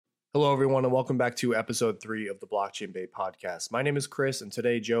Hello, everyone, and welcome back to episode 3 of the Blockchain Bay podcast. My name is Chris, and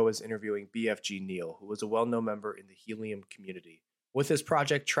today Joe is interviewing BFG Neil, who is a well-known member in the Helium community. With his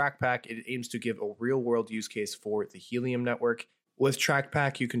project TrackPack, it aims to give a real-world use case for the Helium network. With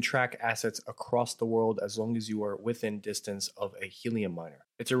TrackPack, you can track assets across the world as long as you are within distance of a Helium miner.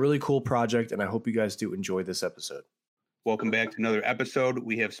 It's a really cool project, and I hope you guys do enjoy this episode. Welcome back to another episode.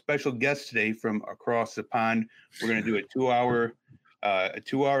 We have special guests today from across the pond. We're going to do a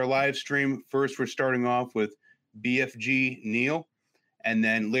two-hour live stream. First, we're starting off with BFG Neil, and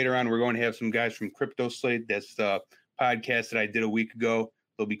then later on, we're going to have some guys from Crypto Slate. That's the podcast that I did a week ago.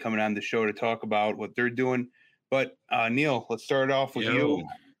 They'll be coming on the show to talk about what they're doing. But Neil, let's start off with you.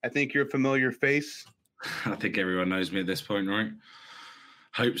 I think you're a familiar face. I think everyone knows me at this point, right?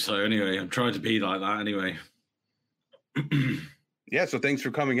 Hope so. Anyway, I'm trying to be like that anyway. Yeah, so thanks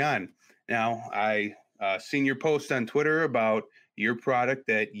for coming on. Now, I seen your post on Twitter about your product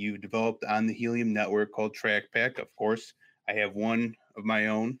that you developed on the Helium network called TrackPack. Of course, I have one of my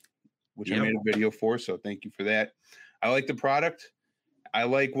own, which I made a video for, so thank you for that. I like the product. I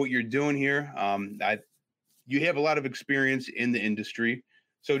like what you're doing here. You have a lot of experience in the industry,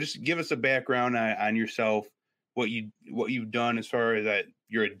 so just give us a background on yourself, what you've done as far as that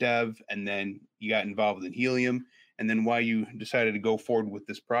you're a dev, and then you got involved in Helium, and then why you decided to go forward with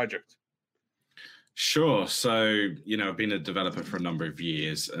this project. Sure. So, I've been a developer for a number of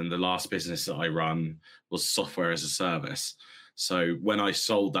years, and the last business that I run was software as a service. So when I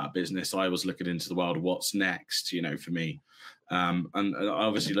sold that business, I was looking into the world of what's next, for me. And I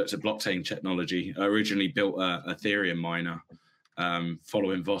obviously looked at blockchain technology. I originally built a Ethereum miner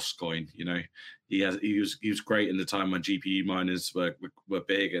following Voscoin. He was great in the time when GPU miners were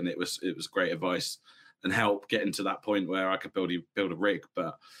big, and it was great advice and help getting to that point where I could build a rig.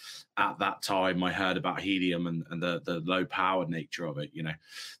 But at that time, I heard about Helium and the low power nature of it,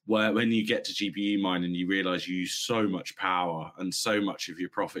 where when you get to GPU mining, you realize you use so much power and so much of your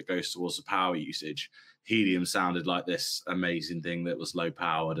profit goes towards the power usage. Helium sounded like this amazing thing that was low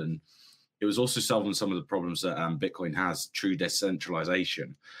powered. And it was also solving some of the problems that Bitcoin has, true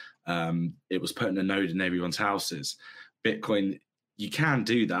decentralization. It was putting a node in everyone's houses. Bitcoin, you can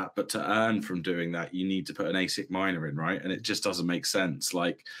do that, but to earn from doing that, you need to put an ASIC miner in, right? And it just doesn't make sense.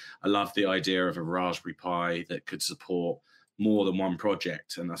 Like, I love the idea of a Raspberry Pi that could support more than one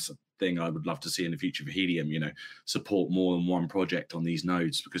project. And that's a thing I would love to see in the future for Helium, support more than one project on these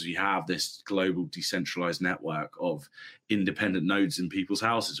nodes, because we have this global decentralized network of independent nodes in people's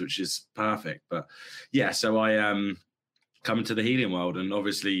houses, which is perfect. But yeah, so I come into the Helium world, and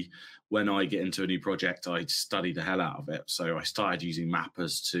obviously when I get into a new project, I study the hell out of it. So I started using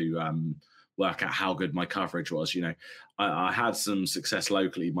mappers to work out how good my coverage was. I had some success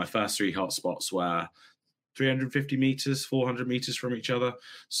locally. My first 3 hotspots were 350 meters, 400 meters from each other.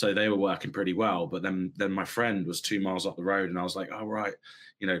 So they were working pretty well. But then my friend was 2 miles up the road, and I was like, oh, right,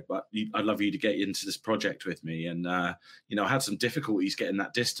 but I'd love you to get into this project with me. And, I had some difficulties getting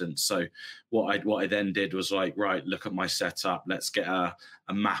that distance. So what I then did was like, right, look at my setup. Let's get a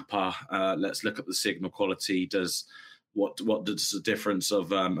mapper. Let's look at the signal quality. What does the difference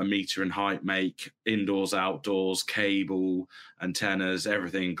of a meter in height make? Indoors, outdoors, cable, antennas,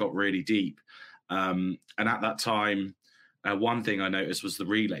 everything got really deep. And at that time, one thing I noticed was the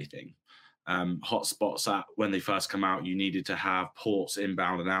relay thing. Hotspots, when they first come out, you needed to have ports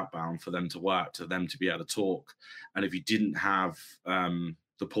inbound and outbound for them to work, to them to be able to talk. And if you didn't have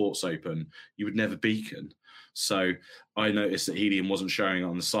the ports open, you would never beacon. So I noticed that Helium wasn't showing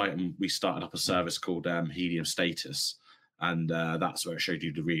on the site, and we started up a service called Helium Status. And that's where it showed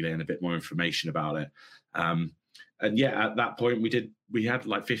you the relay and a bit more information about it. And yeah, at that point, we had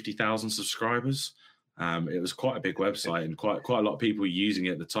like 50,000 subscribers. It was quite a big website, and quite a lot of people were using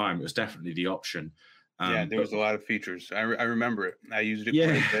it at the time. It was definitely the option. There was a lot of features. I remember it. I used it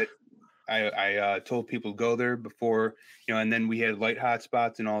quite a bit. I told people to go there before, and then we had light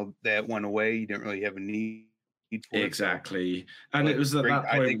hotspots and all that went away. You didn't really have a need for it. Exactly. And it was at that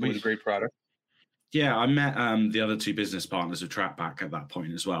point. I think it was a great product. Yeah, I met the other 2 business partners of TrackPack at that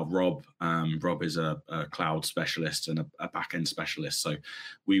point as well. Rob is a cloud specialist and a back-end specialist. So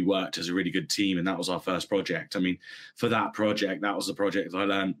we worked as a really good team, and that was our first project. I mean, for that project, that was the project I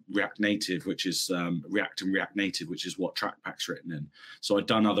learned React Native, which is React and React Native, which is what TrackPack's written in. So I'd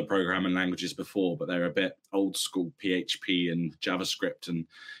done other programming languages before, but they're a bit old school PHP and JavaScript, and,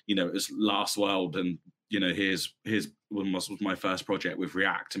 it was last world, and here's was my first project with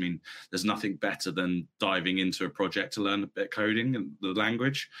React. I mean, there's nothing better than diving into a project to learn a bit of coding and the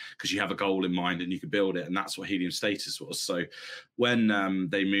language, because you have a goal in mind and you can build it. And that's what Helium Status was. So when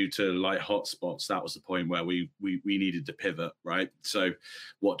they moved to like hotspots, that was the point where we needed to pivot, right? So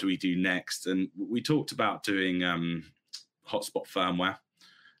what do we do next? And we talked about doing hotspot firmware.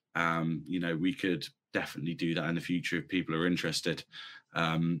 We could definitely do that in the future if people are interested.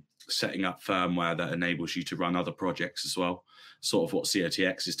 Setting up firmware that enables you to run other projects as well, sort of what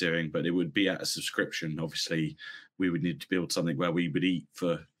COTX is doing, but it would be at a subscription. Obviously, we would need to build something where we would eat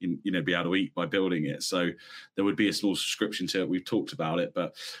be able to eat by building it. So there would be a small subscription to it. We've talked about it,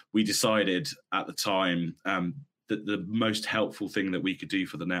 but we decided at the time that the most helpful thing that we could do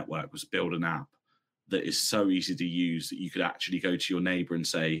for the network was build an app that is so easy to use that you could actually go to your neighbor and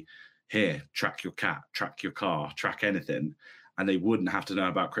say, here, track your cat, track your car, track anything. And they wouldn't have to know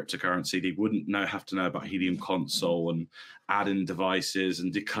about cryptocurrency. They wouldn't have to know about Helium Console and add-in devices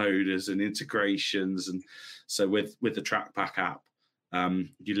and decoders and integrations. And so with the TrackPack app,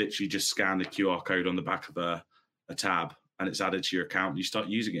 you literally just scan the QR code on the back of a tab and it's added to your account and you start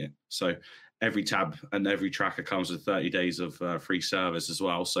using it. So every tab and every tracker comes with 30 days of free service as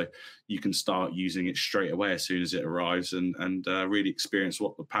well. So you can start using it straight away as soon as it arrives and really experience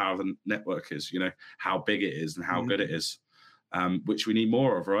what the power of the network is, how big it is and how good it is. Which we need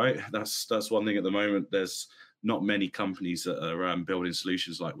more of, right? That's one thing at the moment. There's not many companies that are building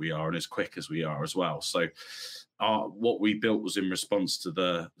solutions like we are and as quick as we are as well. So what we built was in response to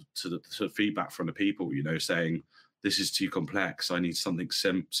the feedback from the people, saying this is too complex. I need something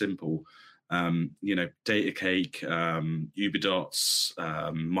simple. Data Cake, Uberdots,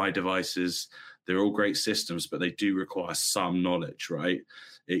 My Devices. They're all great systems, but they do require some knowledge, right?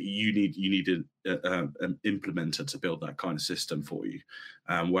 You need an implementer to build that kind of system for you.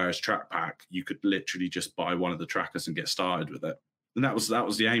 Whereas TrackPack, you could literally just buy one of the trackers and get started with it. And that was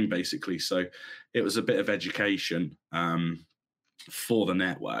the aim, basically. So it was a bit of education for the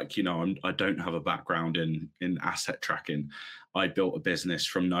network. I don't have a background in asset tracking. I built a business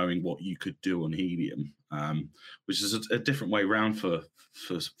from knowing what you could do on Helium, which is a different way around for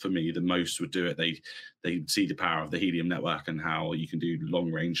me than most would do it. They see the power of the Helium network and how you can do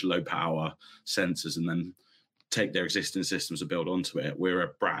long range, low power sensors and then take their existing systems and build onto it. We're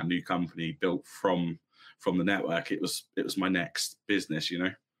a brand new company built from the network. It was my next business,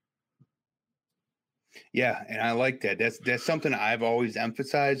 Yeah, and I like that. That's something I've always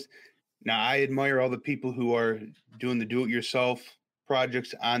emphasized. Now, I admire all the people who are doing the do-it-yourself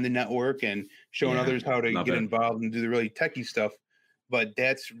projects on the network and showing others how to get involved and do the really techie stuff. But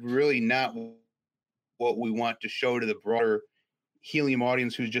that's really not what we want to show to the broader Helium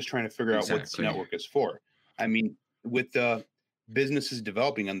audience who's just trying to figure out what this network is for. I mean, with the businesses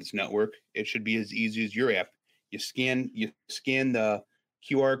developing on this network, it should be as easy as your app. You scan the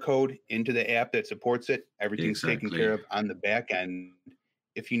QR code into the app that supports it. Everything's taken care of on the back end.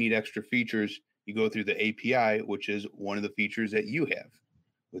 If you need extra features, you go through the API, which is one of the features that you have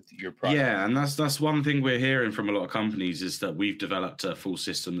with your product. Yeah, and that's one thing we're hearing from a lot of companies is that we've developed a full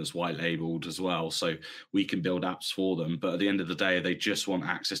system that's white labeled as well, so we can build apps for them. But at the end of the day, they just want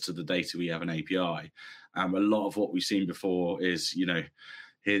access to the data. We have an API. A lot of what we've seen before is,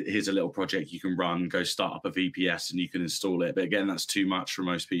 here's a little project you can run, go start up a VPS and you can install it. But again, that's too much for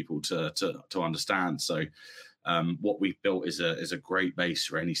most people to understand. So what we've built is a great base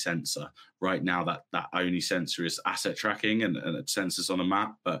for any sensor. Right now, that only sensor is asset tracking and it sensors on a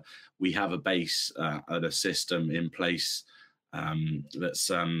map, but we have a base and a system in place that's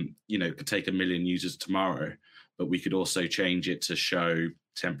could take 1 million users tomorrow, but we could also change it to show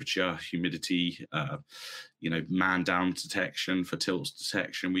temperature, humidity, man down detection, for tilts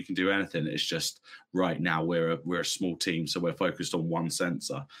detection. We can do anything. It's just right now we're a small team, so we're focused on one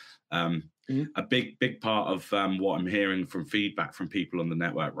sensor. A big part of what I'm hearing from feedback from people on the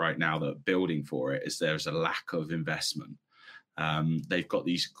network right now that are building for it is there's a lack of investment. They've got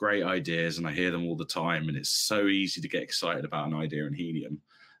these great ideas and I hear them all the time, and it's so easy to get excited about an idea in Helium,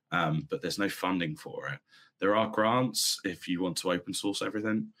 but there's no funding for it. There are grants if you want to open source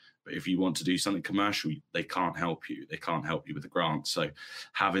everything, but if you want to do something commercial, they can't help you. They can't help you with the grant. So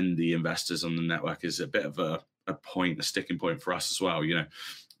having the investors on the network is a bit of a sticking point for us as well.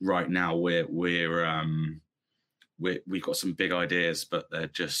 Right now we've got some big ideas, but they're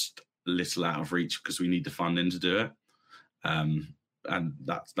just a little out of reach because we need the funding to do it. And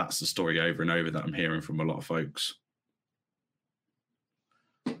that's the story over and over that I'm hearing from a lot of folks.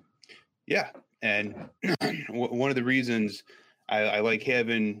 Yeah. And one of the reasons I like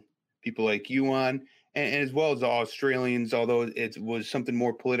having people like you on and as well as the Australians, although it was something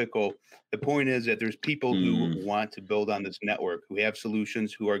more political. The point is that there's people who want to build on this network, who have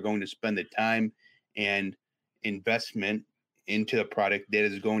solutions, who are going to spend the time and investment into a product that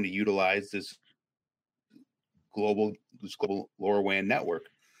is going to utilize this global LoRaWAN network.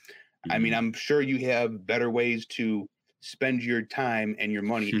 I mean, I'm sure you have better ways to spend your time and your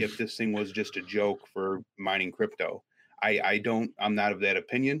money if this thing was just a joke for mining crypto. I'm not of that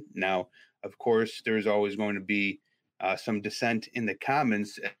opinion. Now, of course, there's always going to be some dissent in the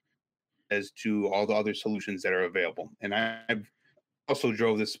comments as to all the other solutions that are available. And I've also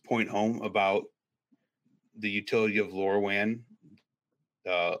drove this point home about the utility of LoRaWAN,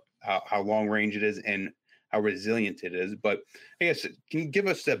 how long range it is, and how resilient it is. But I guess, can you give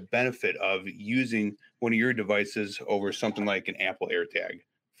us the benefit of using one of your devices over something like an Apple AirTag?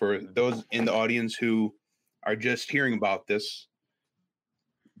 For those in the audience who are just hearing about this,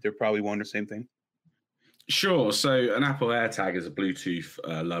 they're probably wondering the same thing. Sure. So an Apple AirTag is a Bluetooth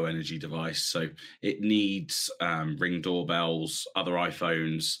low energy device. So it needs Ring doorbells, other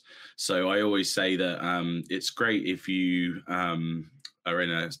iPhones. So I always say that it's great if you are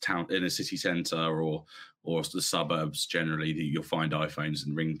in a city center or the suburbs generally, that you'll find iPhones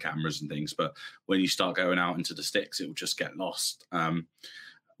and Ring cameras and things. But when you start going out into the sticks, it will just get lost.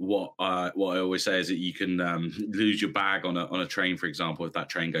 What I always say is that you can lose your bag on a train, for example. If that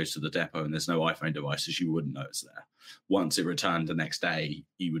train goes to the depot and there's no iPhone devices, you wouldn't know it's there. Once it returned the next day,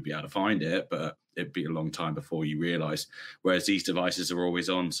 you would be able to find it, but it'd be a long time before you realize. Whereas these devices are always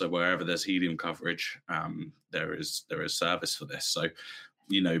on, so wherever there's helium coverage, there is service for this. So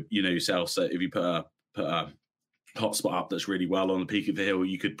you know yourself. So if you put a hotspot up that's really well on the peak of the hill,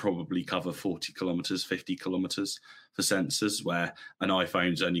 you could probably cover 40 kilometers, 50 kilometers for sensors, where an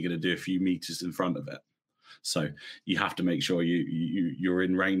iPhone's only going to do a few meters in front of it. So you have to make sure you're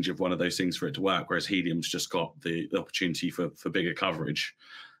in range of one of those things for it to work, whereas helium's just got the opportunity for bigger coverage.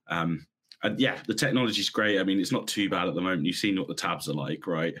 And yeah, the technology's great. I mean, it's not too bad at the moment. You've seen what the tabs are like,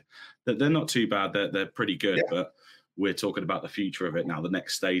 right? They're not too bad. They're pretty good, yeah. But we're talking about the future of it now, the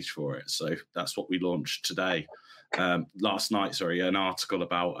next stage for it. So that's what we launched today. Last night, an article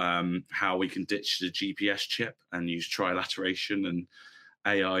about how we can ditch the GPS chip and use trilateration and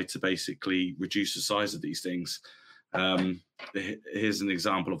AI to basically reduce the size of these things. Here's an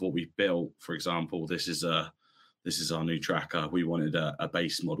example of what we've built. For example, this is our new tracker. We wanted a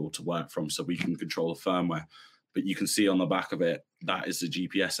base model to work from so we can control the firmware. But you can see on the back of it, that is the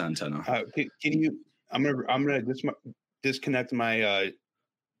GPS antenna. Can you? I'm gonna disconnect my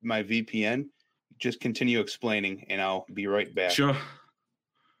my VPN. Just continue explaining, and I'll be right back. Sure.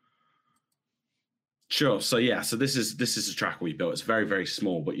 So yeah, so this is a tracker we built. It's very, very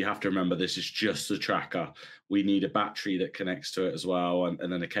small, but you have to remember this is just a tracker. We need a battery that connects to it as well,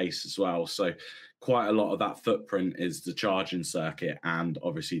 and then a case as well. So quite a lot of that footprint is the charging circuit, and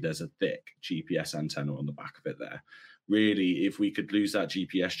obviously there's a thick GPS antenna on the back of it there. Really, if we could lose that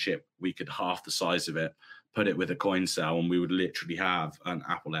GPS chip, we could half the size of it, put it with a coin cell, and we would literally have an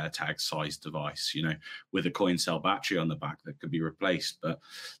Apple AirTag sized device, with a coin cell battery on the back that could be replaced. But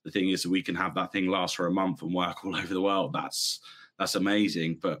the thing is that we can have that thing last for a month and work all over the world. That's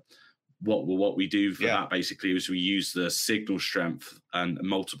amazing. But what we do for that basically is we use the signal strength and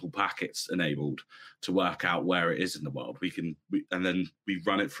multiple packets enabled to work out where it is in the world. And then we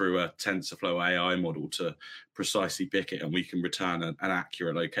run it through a TensorFlow AI model to precisely pick it, and we can return an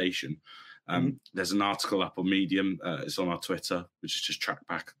accurate location. There's an article up on Medium. It's on our Twitter, which is just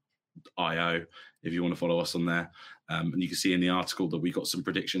trackpack.io, if you want to follow us on there. And you can see in the article that we got some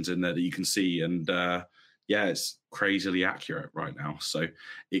predictions in there that you can see. And it's crazily accurate right now. So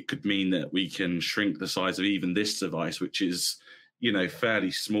it could mean that we can shrink the size of even this device, which is,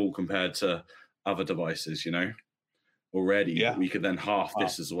 fairly small compared to other devices, already. Yeah. We could then half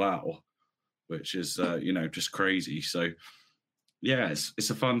this as well, which is, just crazy. So yeah, it's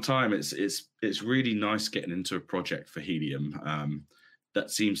a fun time. It's really nice getting into a project for helium that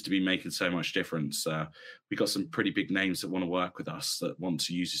seems to be making so much difference. We've got some pretty big names that want to work with us, that want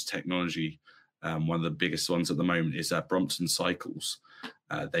to use this technology. One of the biggest ones at the moment is Brompton Cycles.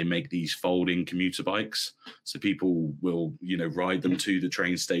 They make these folding commuter bikes, so people will, ride them to the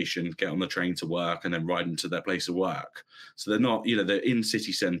train station, get on the train to work, and then ride them to their place of work. So they're not, they're in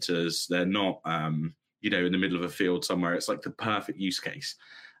city centres. They're not, in the middle of a field somewhere. It's like the perfect use case.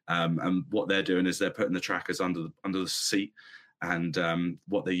 And what they're doing is they're putting the trackers under the seat, and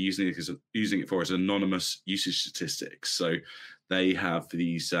what they're using it for is anonymous usage statistics. So they have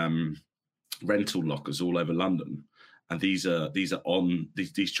these rental lockers all over London, and these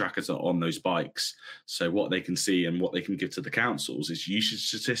trackers are on those bikes. So what they can see and what they can give to the councils is usage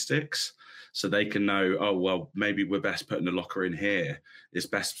statistics. so they can know, oh, well, maybe we're best putting a locker in here. It's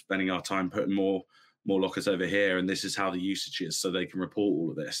best spending our time putting more lockers over here, and this is how the usage is, so they can report all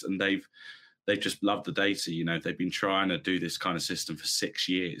of this. And they've just loved the data. You know, they've been trying to do this kind of system for 6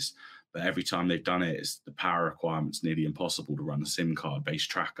 years, but every time they've done it, it's the power requirement's nearly impossible to run a SIM card-based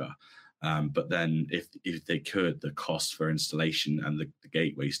tracker. But then if they could, the cost for installation and the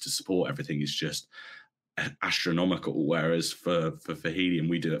gateways to support everything is just astronomical. Whereas for Helium,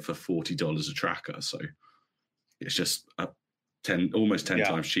 we do it for $40 a tracker. So it's just almost 10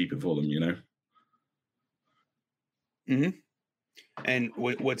 times cheaper for them, you know? Mm-hmm. And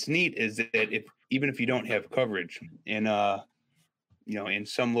what's neat is that even if you don't have coverage in in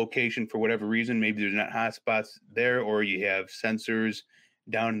some location for whatever reason, maybe there's not hotspots there, or you have sensors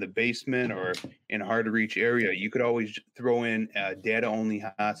down in the basement or in a hard to reach area, you could always throw in a data only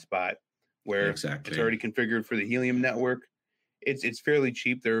hotspot where it's already configured for the Helium network. It's fairly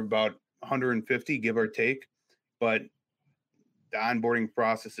cheap. They're about 150, give or take, but the onboarding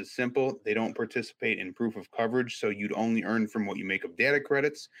process is simple. They don't participate in proof of coverage, so you'd only earn from what you make of data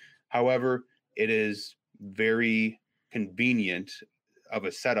credits. However, it is very convenient of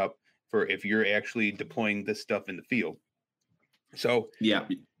a setup for if you're actually deploying this stuff in the field. So, yeah.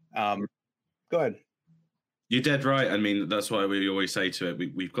 Go ahead. You're dead right. I mean, that's why we always say to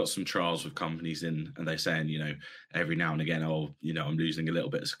it, we've got some trials with companies in, and they're saying, you know, every now and again, oh, you know, I'm losing a little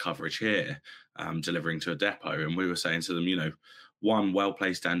bit of coverage here, delivering to a depot. And we were saying to them, you know, one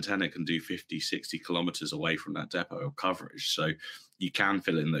well-placed antenna can do 50, 60 kilometers away from that depot of coverage. So you can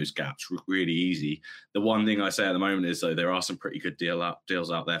fill in those gaps really easy. The one thing I say at the moment is, though, there are some pretty good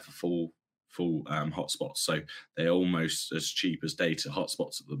deals out there for full hotspots. So they're almost as cheap as data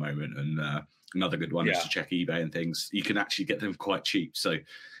hotspots at the moment. And another good one is to check eBay and things. You can actually get them quite cheap. So it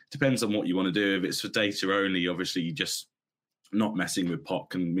depends on what you want to do. If it's for data only, obviously you just not messing with POP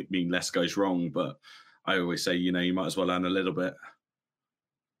can mean less goes wrong. But I always say, you know, you might as well learn a little bit.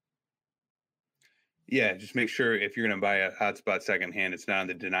 Yeah, just make sure if you're going to buy a hotspot secondhand, it's not on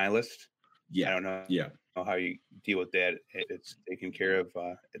the deny list. Yeah, I don't know. Yeah, know how you deal with that. It's taken care of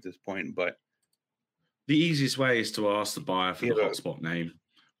at this point. But the easiest way is to ask the buyer for the hotspot name,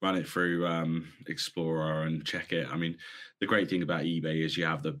 run it through Explorer and check it. I mean, the great thing about eBay is you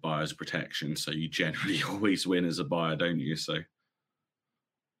have the buyer's protection, so you generally always win as a buyer, don't you? So.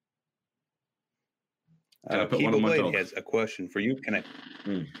 Keeble Blade has a question for you. Can I?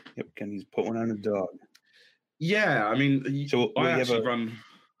 Yep. Can you put one on a dog? Yeah, I mean, so I actually run.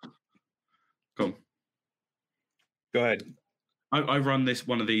 Go ahead. I run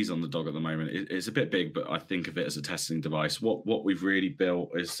one of these on the dog at the moment. It's a bit big, but I think of it as a testing device. What we've really built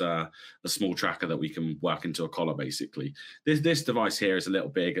is a small tracker that we can work into a collar. Basically, this device here is a little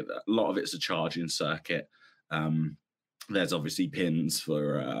big. A lot of it's a charging circuit. There's obviously pins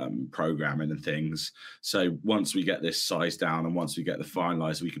for programming and things. So once we get this size down and once we get the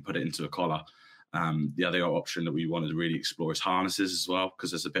finalized, we can put it into a collar. The other option that we wanted to really explore is harnesses as well,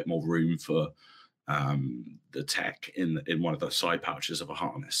 because there's a bit more room for the tech in one of the side pouches of a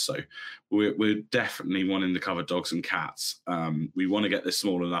harness. So we're definitely wanting to cover dogs and cats. We want to get this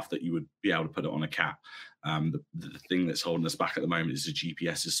small enough that you would be able to put it on a cat. The thing that's holding us back at the moment is the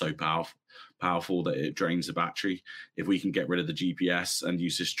GPS is so powerful that it drains the battery. If we can get rid of the GPS and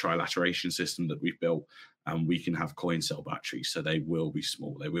use this trilateration system that we've built, we can have coin cell batteries. So they will be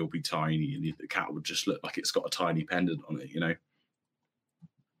small, they will be tiny, and the cat would just look like it's got a tiny pendant on it, you know?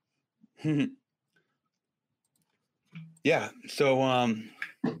 Yeah. So I'll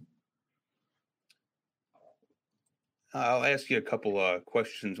ask you a couple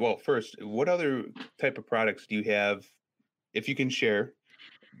questions. Well, first, what other type of products do you have, if you can share,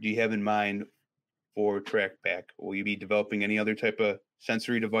 do you have in mind for TrackPack? Will you be developing any other type of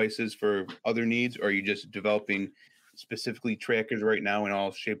sensory devices for other needs, or are you just developing specifically trackers right now in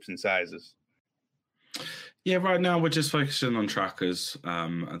all shapes and sizes? Yeah, right now we're just focusing on trackers.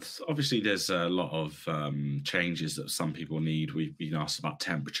 Obviously, there's a lot of changes that some people need. We've been asked about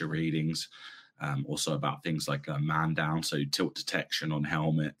temperature readings, also about things like man down, so tilt detection on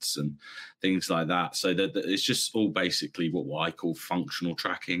helmets and things like that. So that it's just all basically what I call functional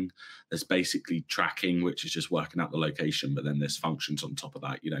tracking. There's basically tracking, which is just working out the location, but then there's functions on top of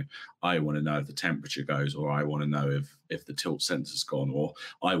that. You know, I want to know if the temperature goes, or I want to know if the tilt sensor's gone, or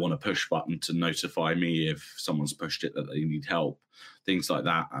I want a push button to notify me if someone's pushed it that they need help. Things like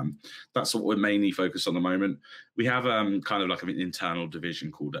that. That's what we're mainly focused on at the moment. We have kind of like an internal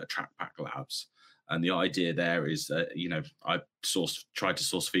division called TrackPack Labs. And the idea there is that, I tried to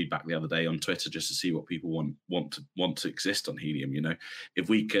source feedback the other day on Twitter just to see what people want to exist on Helium. If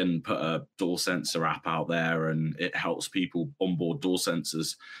we can put a door sensor app out there and it helps people onboard door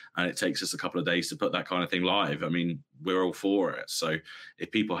sensors, and it takes us a couple of days to put that kind of thing live, I mean, we're all for it. So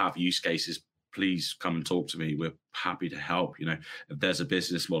if people have use cases, please come and talk to me. We're happy to help. If there's a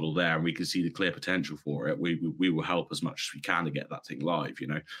business model there and we can see the clear potential for it, we will help as much as we can to get that thing live.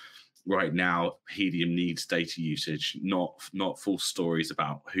 Right now, Helium needs data usage, not full stories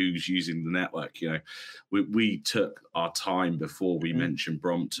about who's using the network. We took our time before we mentioned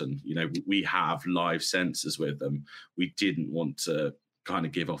Brompton. We have live sensors with them. We didn't want to kind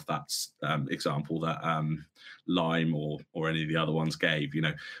of give off that example that Lime or any of the other ones gave.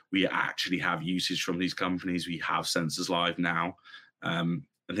 We actually have usage from these companies. We have sensors live now, and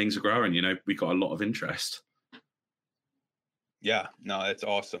things are growing. We got a lot of interest. Yeah, no, that's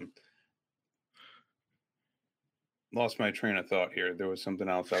awesome. Lost my train of thought here. There was something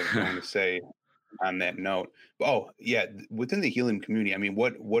else I was going to say on that note. Oh, yeah, within the Helium community, I mean,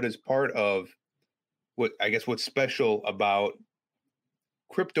 what is part of what's special about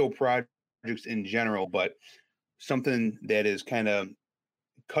crypto projects in general, but something that is kind of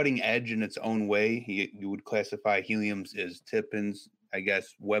cutting edge in its own way? You would classify Helium's as Tippins, I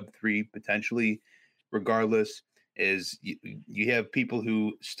guess, Web3 potentially. Regardless, is you have people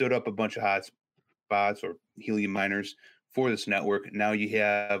who stood up a bunch of hotspots or Helium miners for this network. Now you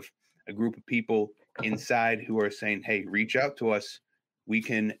have a group of people inside who are saying, hey, reach out to us. We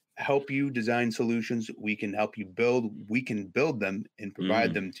can help you design solutions. We can help you build. We can build them and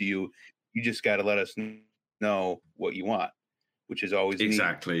provide them to you. You just got to let us know what you want, which is always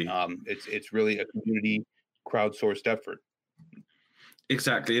exactly. It's really a community crowdsourced effort.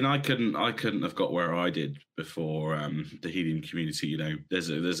 Exactly, and I couldn't have got where I did before the Helium community. There's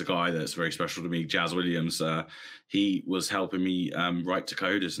a guy that's very special to me, Jazz Williams. He was helping me write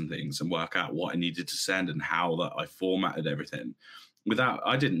decoders and things and work out what I needed to send and how that I formatted everything.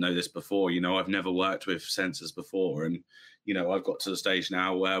 I didn't know this before. I've never worked with sensors before, and I've got to the stage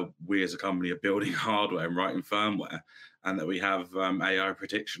now where we as a company are building hardware and writing firmware, and that we have AI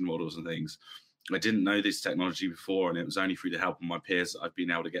prediction models and things. I didn't know this technology before, and it was only through the help of my peers that I've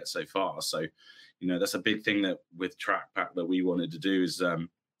been able to get so far. So, that's a big thing that with TrackPack that we wanted to do is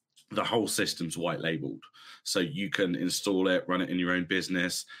the whole system's white labeled. So you can install it, run it in your own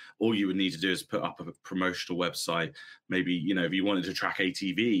business. All you would need to do is put up a promotional website. Maybe, if you wanted to track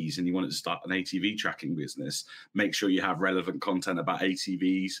ATVs and you wanted to start an ATV tracking business, make sure you have relevant content about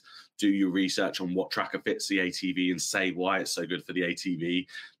ATVs, do your research on what tracker fits the ATV and say why it's so good for the ATV,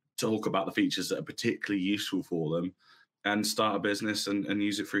 talk about the features that are particularly useful for them, and start a business and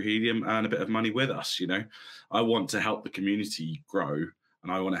use it through Helium, earn a bit of money with us. I want to help the community grow,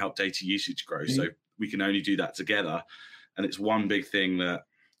 and I want to help data usage grow. So we can only do that together. And it's one big thing that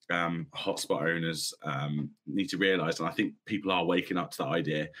hotspot owners need to realize. And I think people are waking up to that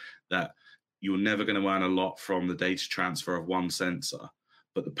idea that you're never going to earn a lot from the data transfer of one sensor,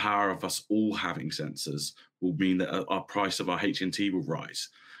 but the power of us all having sensors will mean that our price of our HNT will rise,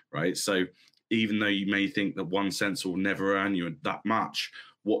 right? So even though you may think that one sensor will never earn you that much,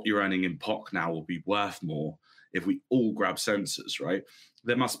 what you're earning in POC now will be worth more if we all grab sensors, right?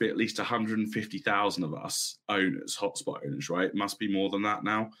 There must be at least 150,000 of us owners, hotspot owners, right? It must be more than that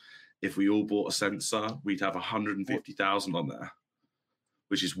now. If we all bought a sensor, we'd have 150,000 on there,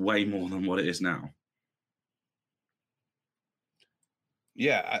 which is way more than what it is now.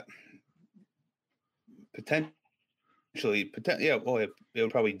 Yeah, potentially. Yeah, well, it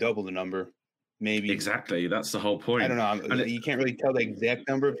would probably double the number. Maybe. Exactly. That's the whole point. I don't know. You can't really tell the exact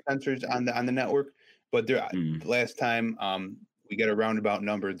number of sensors on the network, but there. Last time we got a roundabout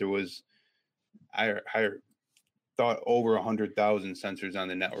number, there was I thought over 100,000 sensors on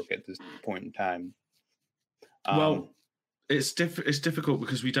the network at this point in time. Well, it's difficult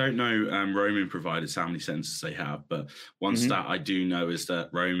because we don't know roaming providers how many sensors they have. But one stat I do know is that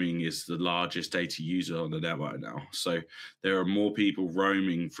roaming is the largest data user on the network now. So there are more people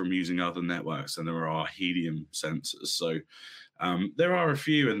roaming from using other networks than there are Helium sensors. So there are a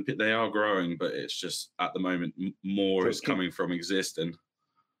few, and they are growing, but it's just at the moment more is coming from existing.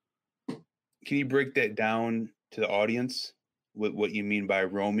 Can you break that down to the audience? What you mean by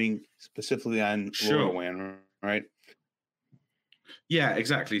roaming, specifically on LoRaWAN, right? Yeah,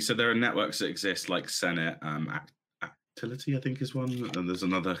 exactly. So there are networks that exist like Senate, Actility, I think is one, and there's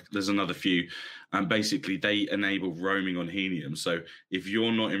another few. And basically they enable roaming on Helium. So if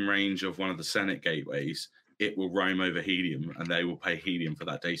you're not in range of one of the Senate gateways, it will roam over helium, and they will pay helium for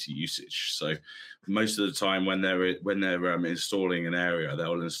that data usage. So most of the time when they're installing an area,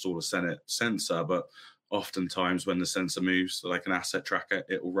 they'll install a sensor, but oftentimes when the sensor moves, like an asset tracker,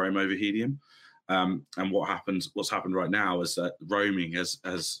 it will roam over helium. And what's happened right now is that roaming has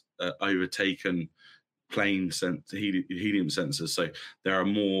overtaken plain helium sensors. So there are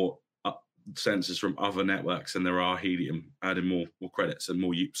more sensors from other networks than there are helium, adding more credits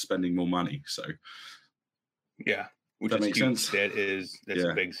and spending more money. So yeah, which that is makes huge. sense. That's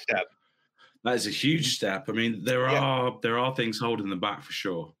a big step. That is a huge step. I mean, there are things holding them back for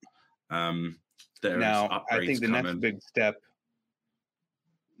sure. Now, I think the next big step.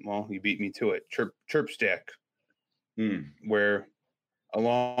 Well, you beat me to it. Chirp stack, where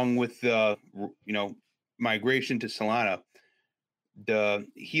along with the migration to Solana, the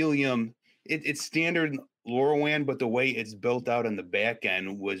helium it's standard LoRaWAN, but the way it's built out on the back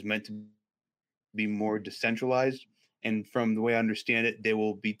end was meant to be more decentralized. And from the way I understand it, they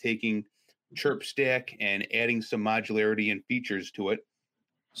will be taking Chirp stack and adding some modularity and features to it.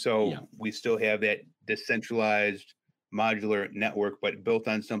 So we still have that decentralized modular network, but built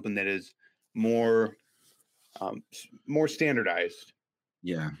on something that is more standardized.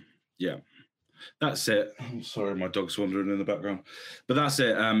 Yeah. That's it. Sorry, my dog's wandering in the background. But that's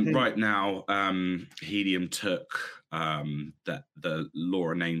it. Right now, Helium took the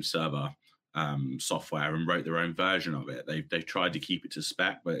LoRa name server software and wrote their own version of it. They've tried to keep it to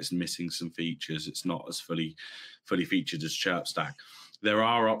spec, but it's missing some features. It's not as fully featured as ChirpStack. There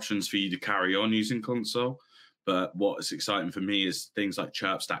are options for you to carry on using console, but what is exciting for me is things like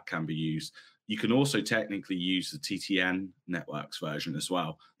ChirpStack can be used. You can also technically use the TTN networks version as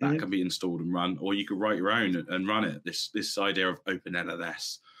well. That can be installed and run, or you could write your own and run it. This idea of open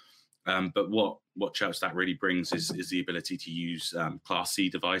LLS. But what ChirpStack really brings is the ability to use Class C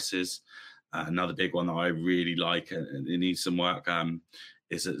devices. Another big one that I really like, and it needs some work,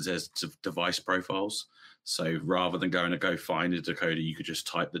 is that there's device profiles. So rather than going to go find a decoder, you could just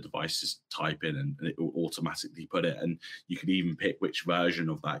type the devices, type in, and it will automatically put it. And you can even pick which version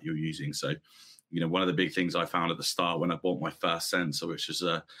of that you're using. So, one of the big things I found at the start when I bought my first sensor, which is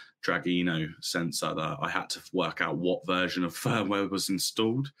a Dragino sensor, that I had to work out what version of firmware was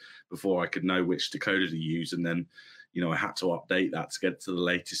installed before I could know which decoder to use. And then, I had to update that to get to the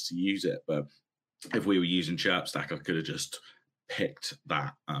latest to use it. But if we were using ChirpStack, I could have just picked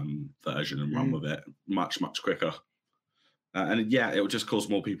that version and run with it much quicker, and it will just cause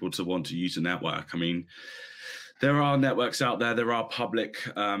more people to want to use the network. I mean, there are networks out there, there are public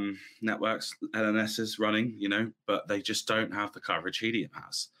networks, LNSs running, but they just don't have the coverage Helium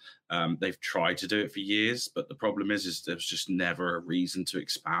has. They've tried to do it for years, but the problem is there's just never a reason to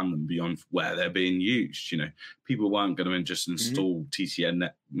expand them beyond where they're being used. People weren't going to just install TCN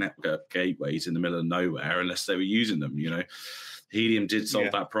network gateways in the middle of nowhere unless they were using them. Helium did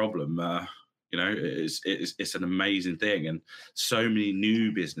solve that problem. It's an amazing thing, and so many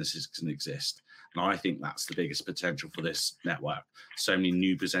new businesses can exist. And I think that's the biggest potential for this network. So many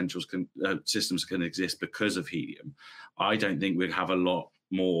new systems can exist because of Helium. I don't think we'd have a lot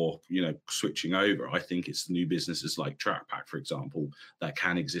more, switching over. I think it's the new businesses like TrackPack, for example, that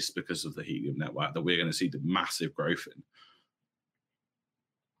can exist because of the Helium network that we're going to see the massive growth in.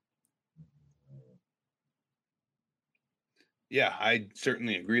 Yeah, I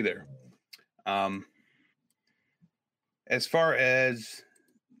certainly agree there. As far as,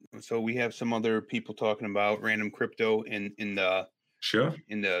 so we have some other people talking about random crypto in the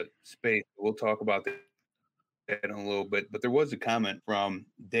space. We'll talk about that in a little bit. But there was a comment from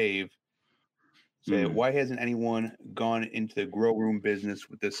Dave saying, why hasn't anyone gone into the grow room business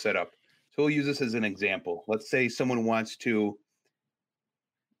with this setup? So we'll use this as an example. Let's say someone wants to,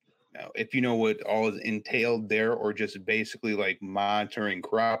 if you know what all is entailed there, or just basically like monitoring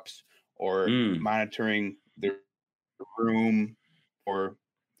crops or monitoring their room or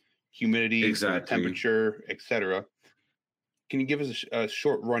humidity, temperature, etc. Can you give us a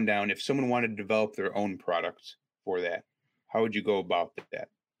short rundown if someone wanted to develop their own products for that? How would you go about that?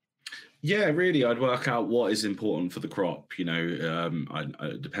 Yeah, really, I'd work out what is important for the crop.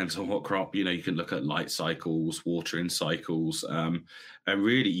 It depends on what crop. You can look at light cycles, watering cycles, and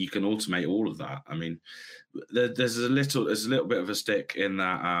really you can automate all of that. I mean, there's a little bit of a stick in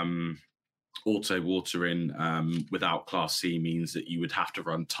that auto watering without Class C means that you would have to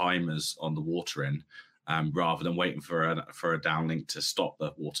run timers on the watering rather than waiting for a downlink to stop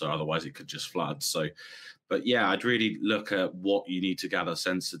the water. Otherwise, it could just flood. So. But yeah, I'd really look at what you need to gather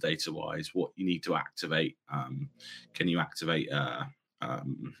sensor data-wise, what you need to activate. Can you activate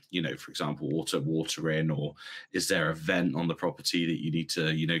For example, water in, or is there a vent on the property that you need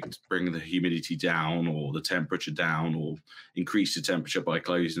to, bring the humidity down or the temperature down or increase the temperature by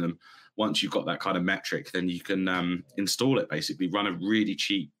closing them. Once you've got that kind of metric, then you can install it, basically run a really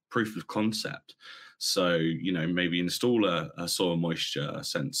cheap proof of concept. So, maybe install a soil moisture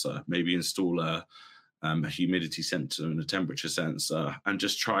sensor, maybe install a humidity sensor and a temperature sensor, and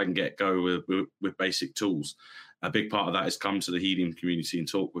just try and go with basic tools. A big part of that is come to the helium community and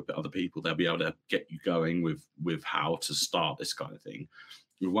talk with other people. They'll be able to get you going with how to start this kind of thing.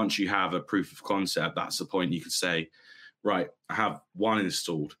 Once you have a proof of concept, that's the point you could say, right, I have one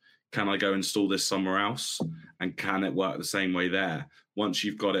installed. Can I go install this somewhere else? And can it work the same way there? Once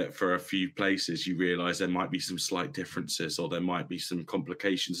you've got it for a few places, you realize there might be some slight differences, or there might be some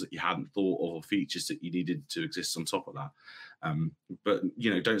complications that you hadn't thought of, or features that you needed to exist on top of that. But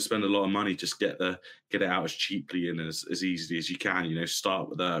don't spend a lot of money. Just get it out as cheaply and as easily as you can. Start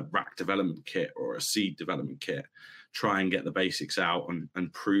with a rack development kit or a seed development kit. Try and get the basics out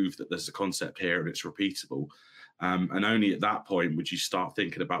and prove that there's a concept here and it's repeatable. And only at that point would you start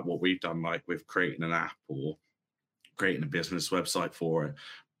thinking about what we've done, like with creating an app or creating a business website for it,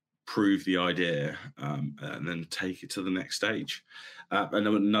 prove the idea, and then take it to the next stage. And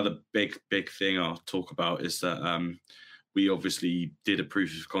another big thing I'll talk about is that we obviously did a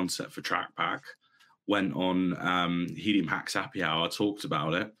proof of concept for TrackPack, went on Helium Hacks Happy Hour, talked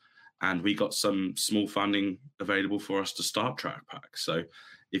about it, and we got some small funding available for us to start TrackPack. So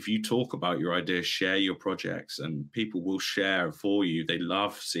if you talk about your ideas, share your projects, and people will share for you. They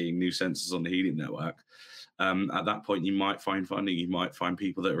love seeing new sensors on the Helium network. At that point, you might find funding. You might find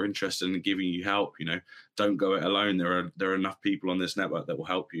people that are interested in giving you help. Don't go it alone. There are enough people on this network that will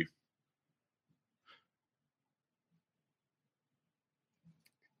help you.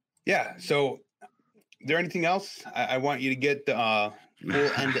 Yeah. So, is there anything else? I want you to get the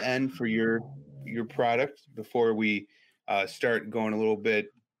full end to end for your product before we start going a little bit,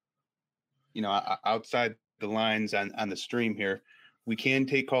 outside the lines on the stream here. We can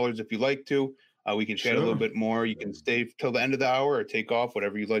take callers if you'd like to. We can chat a little bit more. You can stay till the end of the hour or take off,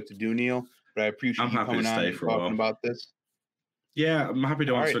 whatever you'd like to do, Neil. But I appreciate you coming on and talking about this. Yeah, I'm happy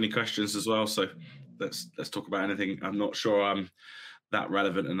to answer any questions as well. So let's talk about anything. I'm not sure I'm that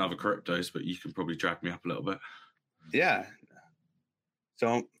relevant in other cryptos, but you can probably drag me up a little bit. Yeah.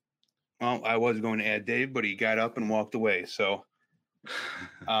 So, well, I was going to add Dave, but he got up and walked away. So,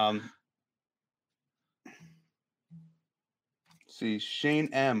 see, Shane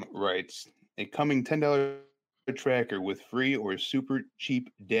M writes, a coming $10 tracker with free or super cheap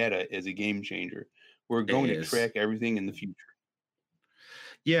data is a game changer. We're going to track everything in the future.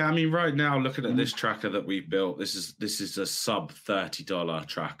 Yeah, I mean, right now, looking at this tracker that we've built, this is a sub $30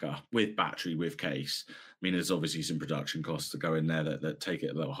 tracker with battery, with case. I mean, there's obviously some production costs to go in there that take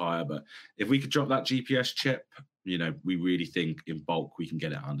it a little higher. But if we could drop that GPS chip, we really think in bulk we can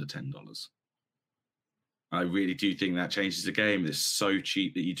get it under $10. I really do think that changes the game. It's so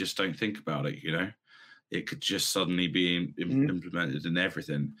cheap that you just don't think about it. It could just suddenly be implemented in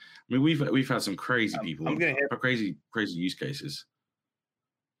everything. I mean, we've had some crazy people, crazy use cases.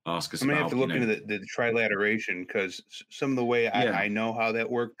 Ask us. I'm gonna have to look into the trilateration, because some of the way I know how that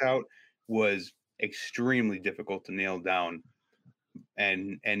worked out was extremely difficult to nail down,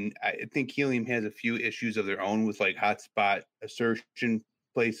 and I think Helium has a few issues of their own with like hotspot assertion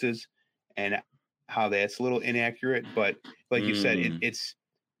places and how that's a little inaccurate. But like you said, it's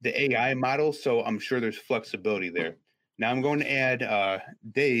the AI model, so I'm sure there's flexibility there. Now I'm going to add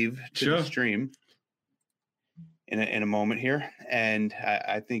Dave to the stream in a moment here, and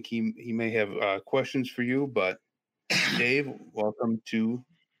I think he may have questions for you. But Dave, welcome to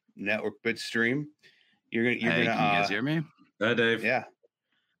Network Bit Stream. You're gonna. Can you guys hear me? Hi, Dave. Yeah.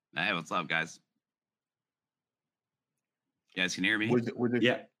 Hey, what's up, guys? You guys can hear me?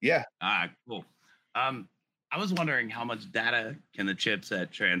 Yeah. Cool. I was wondering how much data can the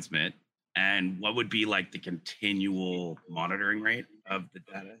chipset transmit, and what would be like the continual monitoring rate of the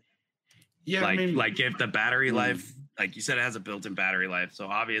data? Yeah, like if the battery life, like you said, it has a built-in battery life, so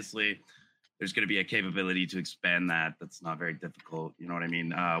obviously there's going to be a capability to expand that. That's not very difficult. You know what I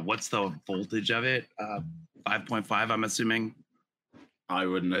mean? What's the voltage of it? 5.5, I'm assuming. I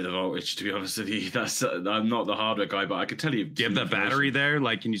wouldn't know the voltage, to be honest with you. I'm not the hardware guy, but I could tell you. Do you have the battery there?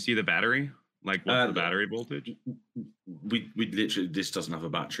 Like, can you see the battery? Like, what's the battery voltage? We literally, this doesn't have a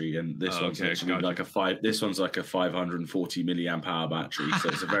battery, and this one's actually like This one's like a 540 milliamp hour battery, so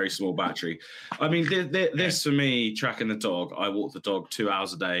it's a very small battery. I mean, this for me, tracking the dog. I walk the dog 2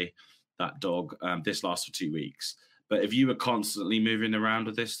 hours a day. That dog. This lasts for 2 weeks. But if you were constantly moving around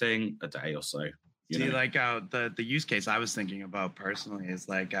with this thing, a day or so, See, like the use case I was thinking about personally is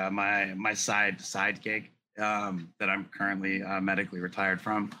like my side gig that I'm currently medically retired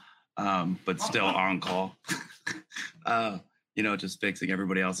from, but still on call. Just fixing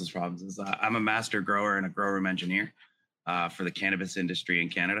everybody else's problems. Is I'm a master grower and a grow room engineer for the cannabis industry in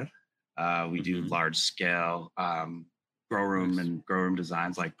Canada. We do large scale grow room and grow room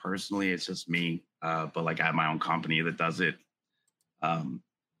designs. Like personally, it's just me, but like I have my own company that does it.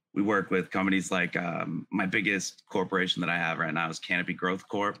 We work with companies like my biggest corporation that I have right now is Canopy Growth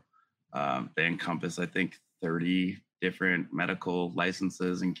Corp. They encompass, I think, 30 different medical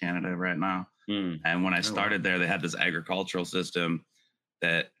licenses in Canada right now. And when I started there, they had this agricultural system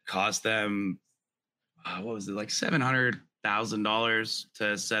that cost them, what was it, like $700,000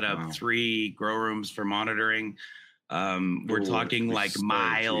 to set up 3 grow rooms for monitoring. We're talking like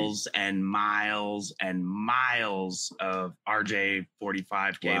miles and miles and miles of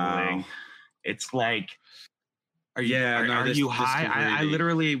RJ45 cabling. Wow. It's like, are you high? I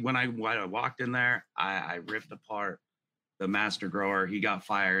literally, when I walked in there, I ripped apart the master grower. He got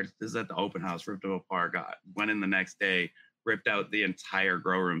fired. This is at the open house. Ripped him apart. Went in the next day, ripped out the entire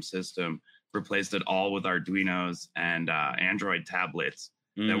grow room system, replaced it all with Arduinos and Android tablets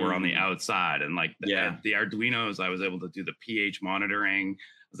that were on the outside. And like the Arduinos, I was able to do the pH monitoring.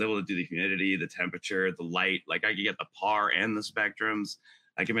 I was able to do the humidity, the temperature, the light. Like I could get the PAR and the spectrums.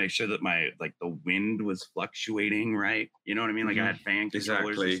 I could make sure that the wind was fluctuating, right? You know what I mean? Like I had fan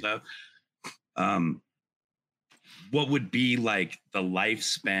controllers and stuff. What would be like the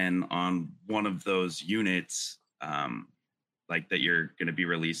lifespan on one of those units, like that you're going to be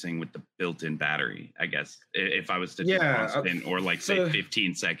releasing with the built-in battery, I guess, if I was to do constant or like say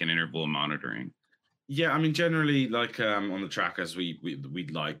 15-second interval monitoring? Yeah, I mean, generally, like on the trackers,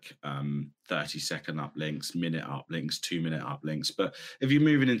 we'd like 30-second uplinks, minute uplinks, 2-minute uplinks. But if you're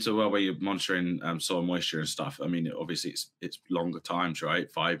moving into a world where you're monitoring soil moisture and stuff, I mean, obviously it's longer times, right?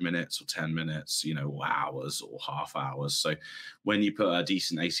 5 minutes or 10 minutes, or hours or half hours. So when you put a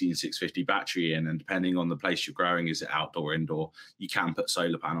decent 18650 battery in, and depending on the place you're growing, is it outdoor, indoor, you can put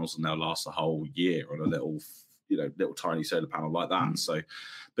solar panels and they'll last a whole year on a little tiny solar panel like that. So,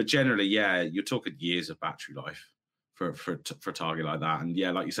 but generally, you're talking years of battery life for a target like that. And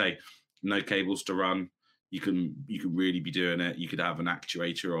like you say, no cables to run. You can really be doing it. You could have an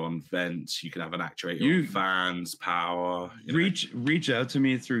actuator on vents. You can have an actuator on fans, power. Reach out to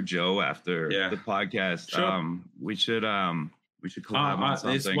me through Joe after the podcast. Sure. We should collab on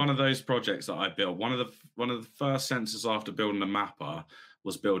something. It's one of those projects that I built. One of the first sensors after building the mapper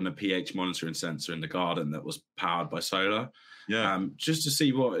was building a pH monitoring sensor in the garden that was powered by solar. Just to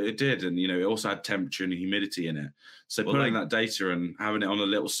see what it did. And, it also had temperature and humidity in it. So putting that data and having it on a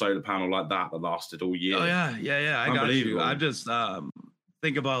little solar panel like that lasted all year. Oh, yeah. I got you. I just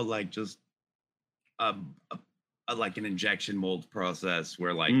think about like just like an injection mold process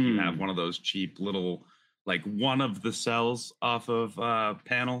where like you have one of those cheap little, like one of the cells off of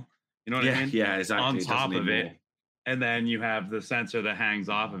panel. You know what I mean? Yeah, exactly. On top of it. And then you have the sensor that hangs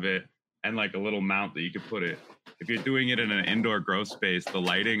off of it and like a little mount that you could put it. If you're doing it in an indoor grow space, the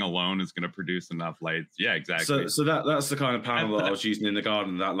lighting alone is going to produce enough lights. Yeah, exactly. So that's the kind of panel that I was using in the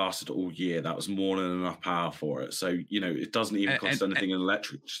garden that lasted all year. That was more than enough power for it. So, it doesn't even cost anything in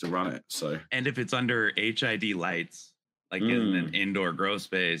electric to run it. So, and if it's under HID lights, like in an indoor grow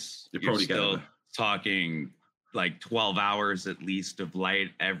space, you're probably still talking like 12 hours at least of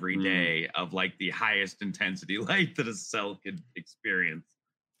light every day of like the highest intensity light that a cell could experience.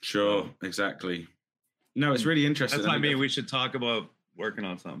 Sure, exactly. No, it's really interesting. That's what I mean. We should talk about working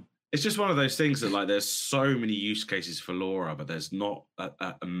on some. It's just one of those things that like there's so many use cases for LoRa, but there's not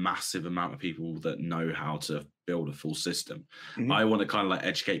a massive amount of people that know how to build a full system. I want to kind of like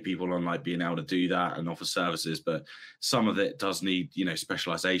educate people on like being able to do that and offer services, but some of it does need,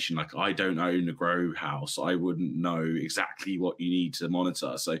 specialization. Like I don't own a grow house. I wouldn't know exactly what you need to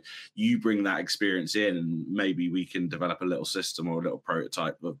monitor. So you bring that experience in and maybe we can develop a little system or a little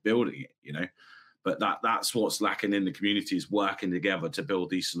prototype of building it, But that's what's lacking in the community is working together to build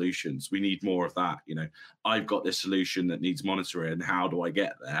these solutions. We need more of that. I've got this solution that needs monitoring. How do I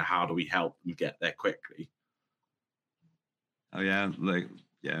get there? How do we help them get there quickly? Oh, yeah.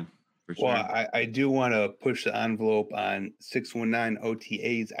 For sure. Well, I do want to push the envelope on 619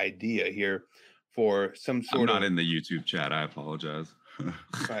 OTA's idea here for some sort I'm not in the YouTube chat. I apologize.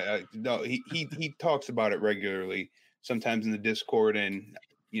 No, he talks about it regularly, sometimes in the Discord and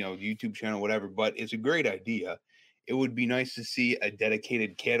YouTube channel, whatever, but it's a great idea. It would be nice to see a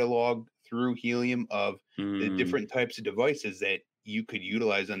dedicated catalog through Helium of the different types of devices that you could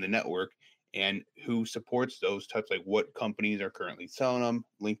utilize on the network and who supports those types, like what companies are currently selling them,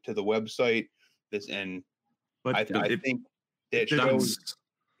 link to the website, this, and but I think that shows shows.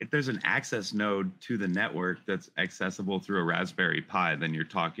 If there's an access node to the network that's accessible through a Raspberry Pi, then you're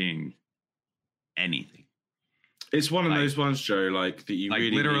talking anything. It's one of those ones, Joe, like that you like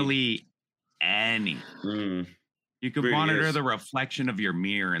really literally anything. You could really monitor the reflection of your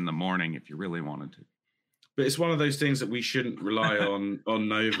mirror in the morning if you really wanted to. But it's one of those things that we shouldn't rely on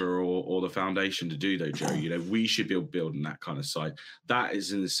Nova or the foundation to do, though, Joe. You know, we should be building that kind of site. That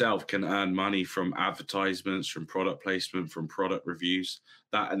is in itself can earn money from advertisements, from product placement, from product reviews.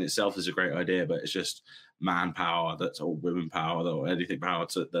 That in itself is a great idea, but it's just manpower, that's all women power or anything power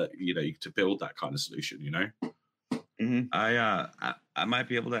to build that kind of solution, you know? Mm-hmm. I might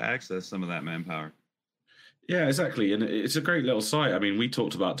be able to access some of that manpower. Yeah, exactly. And it's a great little site. I mean, we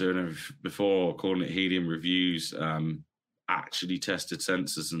talked about doing it before, calling it Helium Reviews, actually tested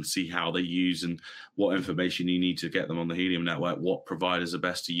sensors and see how they use and what information you need to get them on the Helium network, what providers are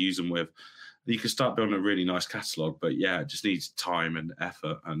best to use them with. You can start building a really nice catalog, but yeah, it just needs time and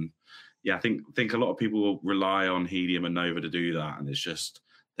effort. And yeah, I think a lot of people will rely on Helium and Nova to do that. And it's just,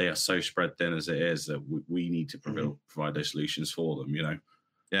 they are so spread thin as it is that we need to provide those solutions for them, you know?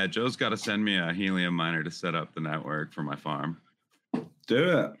 Yeah, Joe's got to send me a helium miner to set up the network for my farm.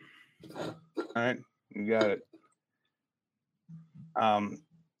 Do it. All right, you got it.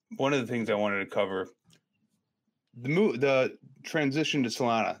 One of the things I wanted to cover, the transition to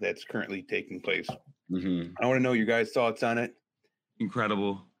Solana that's currently taking place. Mm-hmm. I want to know your guys' thoughts on it.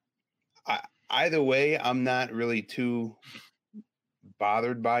 Incredible. Either way, I'm not really too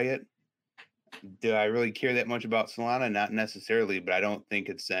bothered by it. Do I really care that much about Solana? Not necessarily, but I don't think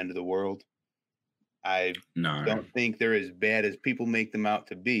it's the end of the world. I don't think they're as bad as people make them out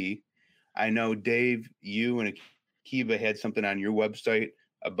to be. I know, Dave, you and Akiba had something on your website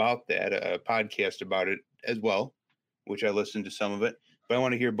about that, a podcast about it as well, which I listened to some of it. But I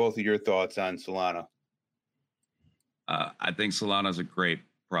want to hear both of your thoughts on Solana. I think Solana is a great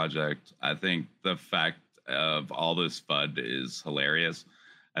project. I think the fact of all this FUD is hilarious.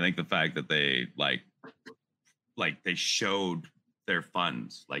 I think the fact that they they showed their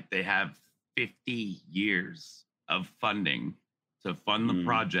funds, like they have 50 years of funding to fund the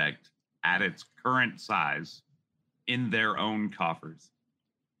project at its current size in their own coffers.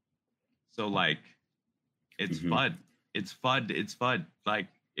 So like, it's FUD. It's FUD. It's FUD. Like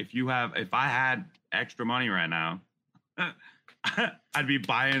if I had extra money right now, I'd be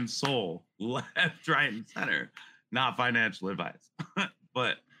buying Sol left, right, and center. Not financial advice,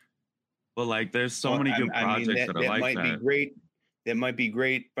 but like, there's so many good projects that are like that. Might be great. That might be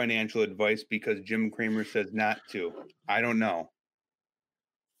great financial advice because Jim Cramer says not to. I don't know.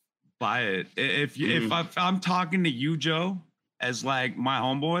 Buy it. If I'm talking to you, Joe, as like my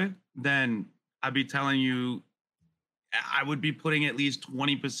homeboy, then I'd be telling you I would be putting at least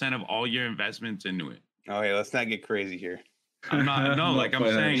 20% of all your investments into it. Okay, let's not get crazy here. I'm not. No, like I'm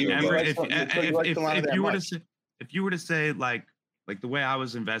saying, if you were to say like the way I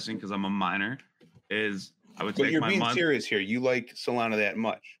was investing, because I'm a miner, is I would take my money. But you're being serious here. You like Solana that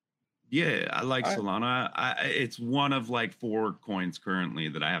much? Yeah, I like Solana. It's one of like 4 coins currently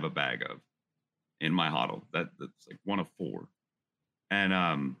that I have a bag of in my hodl. That's like one of 4.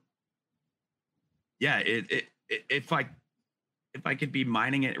 And yeah, if I could be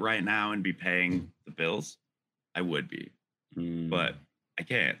mining it right now and be paying the bills, I would be. But I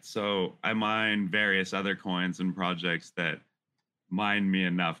can't. So I mine various other coins and projects that mine me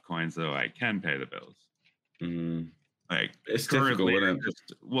enough coins so I can pay the bills. Like it's currently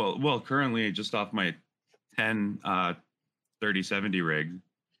difficult, currently just off my 10 3070 rig,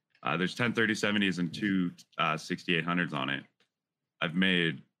 there's 10 3070s and 2 6800s on it. I've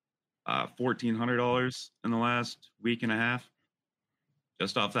made $1,400 in the last week and a half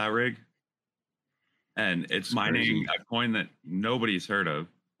just off that rig. And it's mining a coin that nobody's heard of,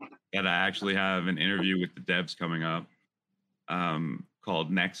 that I actually have an interview with the devs coming up,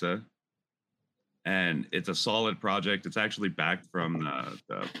 called Nexa. And it's a solid project. It's actually backed from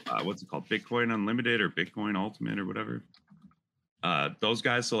the what's it called? Bitcoin Unlimited or Bitcoin Ultimate or whatever. Those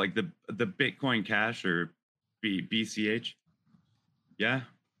guys, so like the Bitcoin Cash or BCH. Yeah.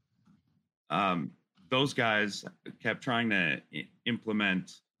 Those guys kept trying to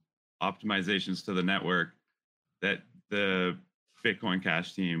implement optimizations to the network that the Bitcoin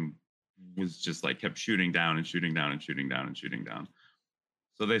Cash team was just like kept shooting down and shooting down and shooting down and shooting down.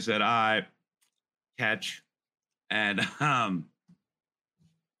 So they said, I catch and went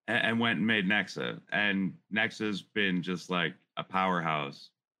and made Nexa. And Nexa's been just like a powerhouse.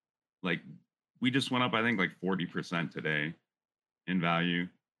 Like we just went up, I think like 40% today in value.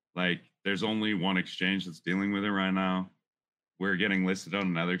 Like there's only one exchange that's dealing with it right now, we're getting listed on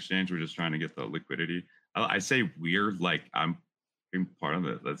another exchange. We're just trying to get the liquidity. I say we're like I'm being part of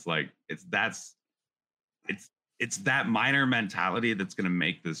it. That's like it's that miner mentality that's going to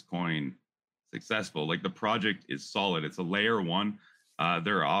make this coin successful. Like the project is solid. It's a layer one.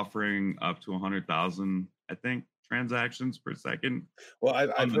 They're offering up to 100,000, I think, transactions per second. Well,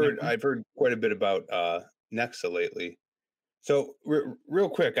 I've heard quite a bit about Nexa lately. So real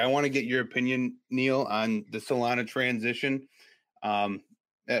quick, I want to get your opinion, Neil, on the Solana transition.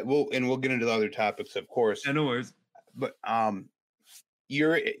 We'll get into the other topics, of course. Yeah, no worries. But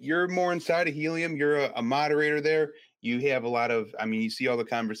you're more inside of Helium. You're a moderator there. You have a lot of, I mean, you see all the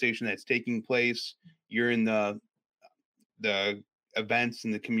conversation that's taking place. You're in the events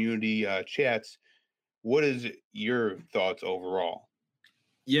and the community chats. What is your thoughts overall?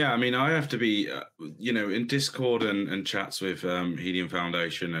 Yeah, I mean, I have to be, in Discord and chats with Helium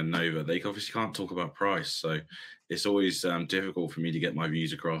Foundation and Nova, they obviously can't talk about price. So it's always difficult for me to get my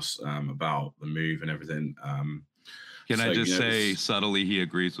views across about the move and everything. Can I just say subtly he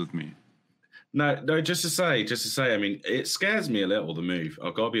agrees with me? No, just to say, I mean, it scares me a little, the move.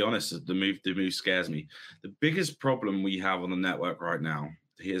 I've got to be honest, the move scares me. The biggest problem we have on the network right now,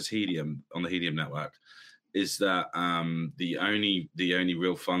 here's Helium, on the Helium network, is that the only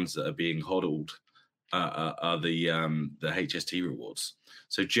real funds that are being hodled are the HST rewards.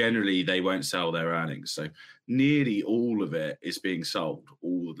 So generally, they won't sell their earnings. So nearly all of it is being sold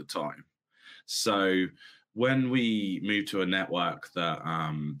all of the time. So when we move to a network that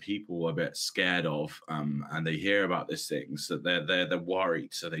people are a bit scared of, and they hear about these things, that they're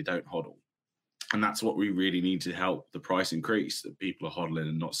worried, so they don't hodl. And that's what we really need to help the price increase, that people are hodling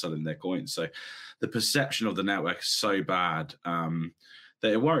and not selling their coins. So the perception of the network is so bad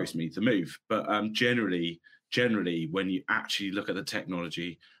that it worries me to move. But generally, when you actually look at the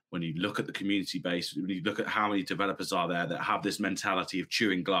technology, when you look at the community base, when you look at how many developers are there that have this mentality of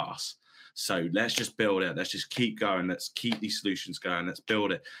chewing glass. So let's just build it. Let's just keep going. Let's keep these solutions going. Let's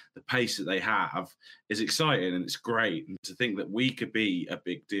build it. The pace that they have is exciting and it's great. And to think that we could be a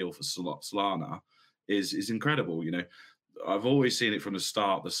big deal for Solana is incredible. You know, I've always seen it from the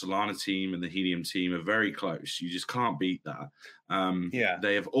start. The Solana team and the Helium team are very close. You just can't beat that.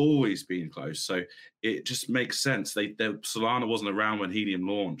 They have always been close. So it just makes sense. Solana wasn't around when Helium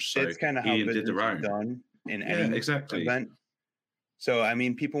launched. So it's kind of how Helium business did their own. is done in any event. So, I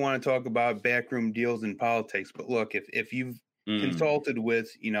mean, people want to talk about backroom deals in politics, but look, if you've consulted with,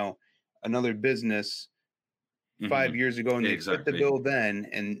 another business 5 years ago and they fit the bill then,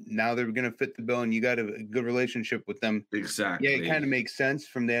 and now they're going to fit the bill and you got a good relationship with them. Exactly. Yeah, it kind of makes sense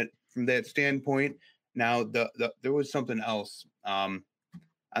from that standpoint. Now, there was something else on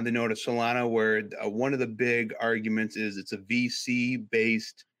the note of Solana where one of the big arguments is it's a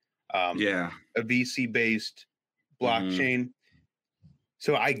VC-based blockchain.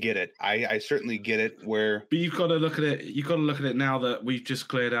 So I get it. I certainly get it. But you've got to look at it. You've got to look at it now that we've just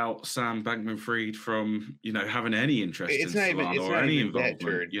cleared out Sam Bankman-Fried from having any interest in Solana or any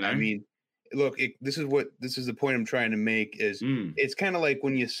involvement. I mean, look, this is the point I'm trying to make. Is it's kind of like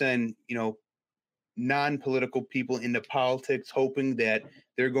when you send non-political people into politics, hoping that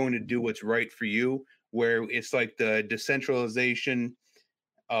they're going to do what's right for you. Where it's like the decentralization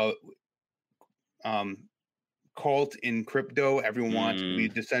of cult in crypto. Everyone wants to be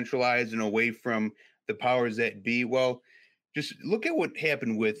decentralized and away from the powers that be. Well, just look at what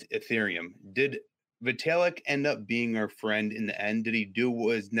happened with Ethereum. Did Vitalik end up being our friend in the end? Did he do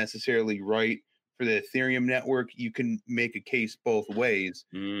what was necessarily right for the Ethereum network? You can make a case both ways,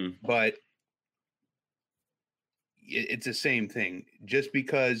 but it's the same thing. Just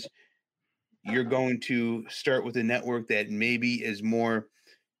because you're going to start with a network that maybe is more,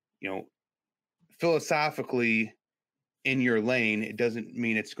 philosophically in your lane, it doesn't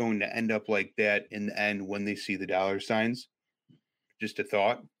mean it's going to end up like that in the end when they see the dollar signs. Just a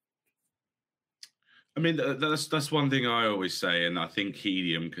thought. I mean, that's one thing I always say, and I think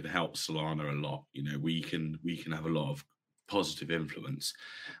Helium could help Solana a lot. We can have a lot of positive influence.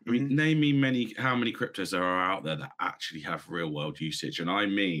 I mean, name me how many cryptos there are out there that actually have real world usage. And I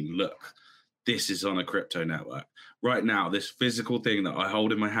mean, look, this is on a crypto network. Right now, this physical thing that I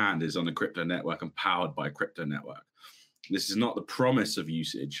hold in my hand is on a crypto network and powered by a crypto network. This is not the promise of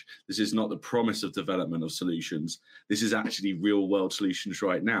usage. This is not the promise of development of solutions. This is actually real world solutions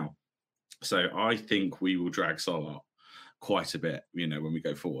right now. So I think we will drag Sol up quite a bit, when we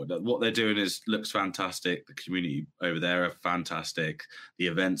go forward. What they're doing looks fantastic. The community over there are fantastic. The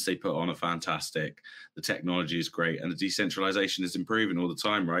events they put on are fantastic. The technology is great. And the decentralization is improving all the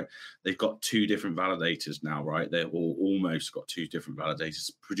time, right? They've got 2 different validators now, right? They've almost got 2 different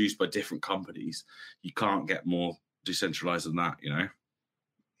validators produced by different companies. You can't get more decentralized than that, you know?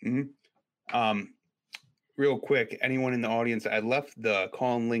 Mm-hmm. Real quick, anyone in the audience, I left the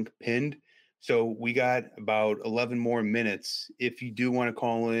call and link pinned. So we got about 11 more minutes. If you do want to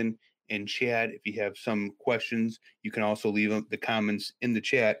call in and chat, if you have some questions, you can also leave the comments in the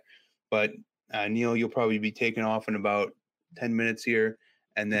chat. But Neil, you'll probably be taking off in about 10 minutes here.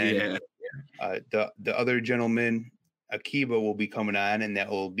 And then the other gentleman, Akiba, will be coming on, and that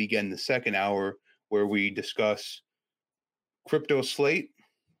will begin the second hour where we discuss crypto slate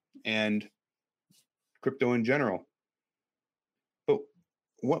and crypto in general. But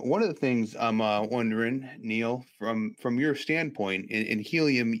one of the things I'm wondering, Neil, from your standpoint, in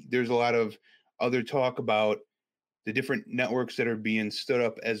Helium, there's a lot of other talk about the different networks that are being stood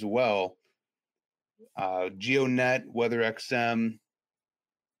up as well. GeoNet, WeatherXM,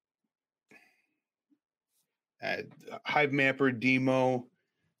 HiveMapper, Demo.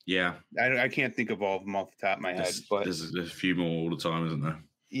 Yeah. I can't think of all of them off the top of my head, but there's a few more all the time, isn't there?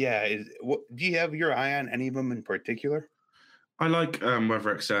 Yeah. Do you have your eye on any of them in particular? I like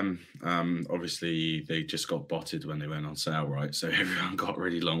WeatherXM. Obviously, they just got botted when they went on sale, right? So everyone got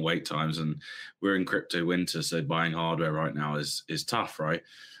really long wait times, and we're in crypto winter, so buying hardware right now is tough, right?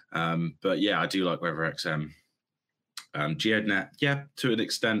 But yeah, I do like WeatherXM. GeoNet, yeah, to an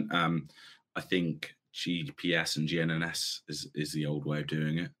extent. I think GPS and GNNS is the old way of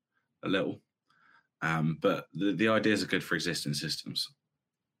doing it a little. But the ideas are good for existing systems.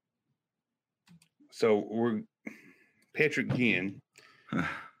 So Patrick Gian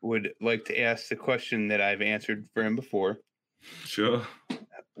would like to ask the question that I've answered for him before. Sure.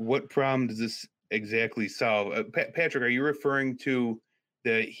 What problem does this exactly solve? Patrick, are you referring to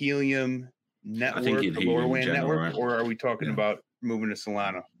the Helium network, the LoRaWAN network, right? Or are we talking about moving to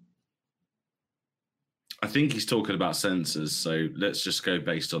Solana? I think he's talking about sensors, so let's just go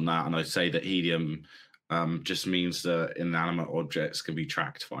based on that. And I'd say that Helium just means that inanimate objects can be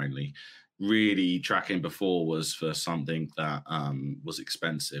tracked finally. Really, tracking before was for something that was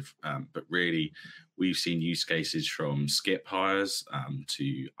expensive, but really we've seen use cases from skip hires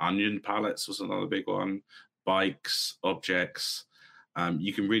to onion pallets was another big one, bikes, objects.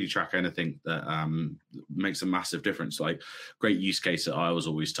 You can really track anything that makes a massive difference. Like, great use case that I was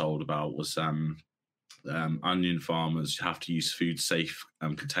always told about was onion farmers have to use food safe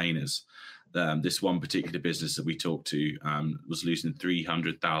containers. This one particular business that we talked to was losing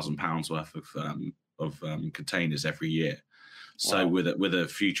 £300,000 worth of containers every year. So with a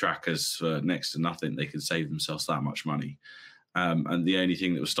few trackers for next to nothing, they could save themselves that much money. And the only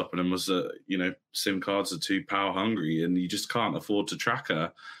thing that was stopping them was SIM cards are too power hungry, and you just can't afford to track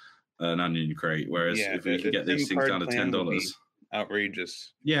an onion crate. Whereas if we can get these things down to $10,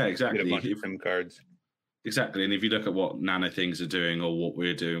 outrageous. Yeah, exactly. Get a bunch of SIM cards. Exactly. And if you look at what nano things are doing or what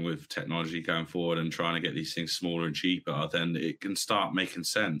we're doing with technology going forward and trying to get these things smaller and cheaper, then it can start making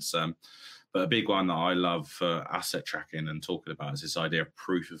sense. But a big one that I love for asset tracking and talking about is this idea of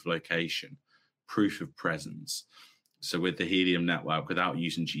proof of location, proof of presence. So with the Helium network, without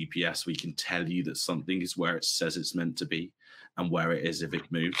using GPS, we can tell you that something is where it says it's meant to be and where it is if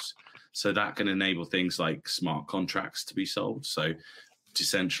it moves. So that can enable things like smart contracts to be solved. So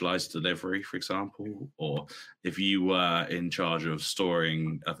decentralized delivery, for example, or if you were in charge of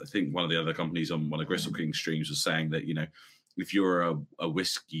storing, I think one of the other companies on one of Gristle King streams was saying that, if you're a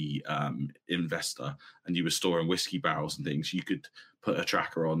whiskey investor and you were storing whiskey barrels and things, you could put a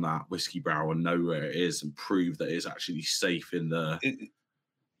tracker on that whiskey barrel and know where it is and prove that it's actually safe in the,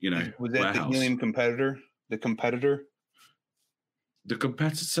 was that warehouse. The Helium competitor? The competitor? The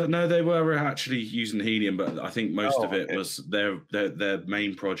competitor? No, they were actually using Helium, but I think most of it was their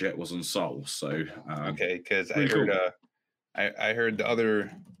main project was on Sol. So because I heard I heard the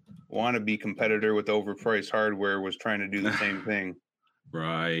other wannabe competitor with overpriced hardware was trying to do the same thing.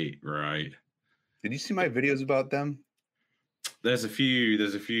 Right. Did you see my videos about them? There's a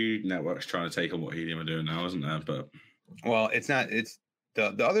few networks trying to take on what Helium are doing now, isn't there? But it's not. It's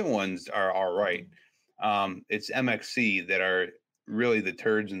the other ones are all right. It's MXC that are really the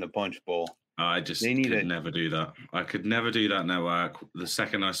turds in the punch bowl. I just could never do that. I could never do that network. The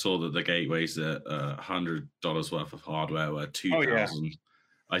second I saw that the gateways at $100 worth of hardware were $2,000,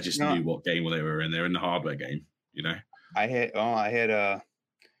 I just knew what game they were in. They're in the hardware game, I had a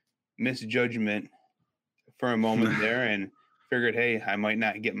misjudgment for a moment there and figured, hey, I might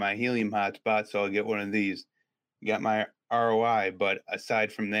not get my Helium hotspot, so I'll get one of these. Got my ROI, but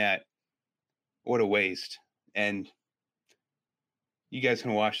aside from that, what a waste. And you guys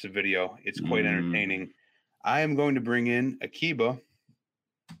can watch the video. It's quite entertaining. I am going to bring in Akiba.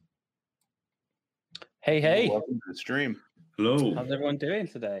 Hey. Welcome to the stream. Hello. How's everyone doing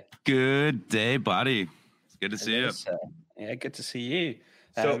today? Good day, buddy. Good to see you. Yeah, good to see you.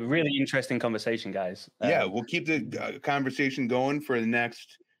 So really interesting conversation, guys. Yeah, we'll keep the conversation going for the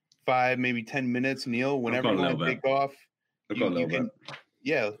next 5, maybe 10 minutes. Neil, whenever you want to take off, you can.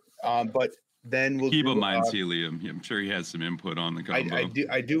 Yeah, but then we'll keep in mind helium. I'm sure he has some input on the combo.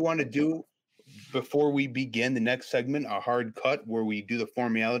 I do want to do, before we begin the next segment, a hard cut where we do the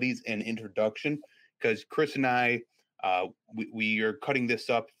formalities and introduction, because Chris and I, we are cutting this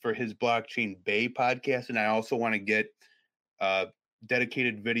up for his Blockchain Bay podcast, and I also want to get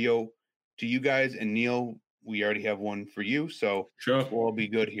dedicated video to you guys. And Neil, we already have one for you, so sure, we'll all be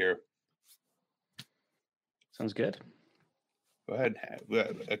good here. Sounds good. Go ahead,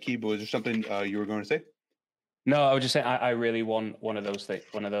 Akib. Was there something you were going to say? No, I would just say I really want one of those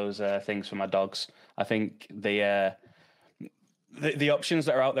things for my dogs. I think the options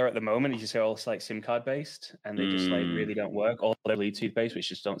that are out there at the moment, as you say, all like SIM card based, and they just like really don't work. Or they're Bluetooth based, which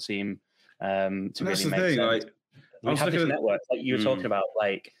just don't seem to really make sense. Like, we have this network, like you were talking about,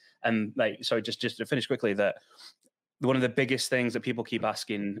 sorry, just to finish quickly, that one of the biggest things that people keep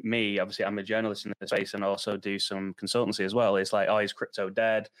asking me, obviously I'm a journalist in this space and also do some consultancy as well, is like, oh, is crypto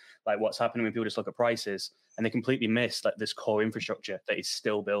dead? Like, what's happening when people just look at prices? And they completely miss like this core infrastructure that is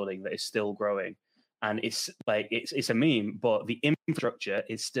still building, that is still growing. And it's like, it's a meme, but the infrastructure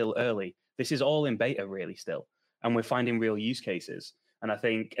is still early. This is all in beta really still. And we're finding real use cases. And I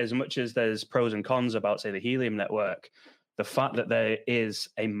think as much as there's pros and cons about, say, the Helium network, the fact that there is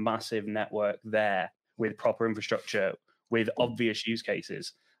a massive network there with proper infrastructure, with obvious use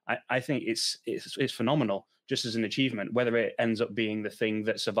cases, I think it's phenomenal just as an achievement. Whether it ends up being the thing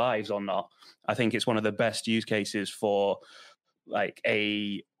that survives or not, I think it's one of the best use cases for like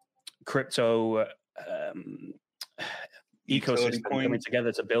a crypto ecosystem coming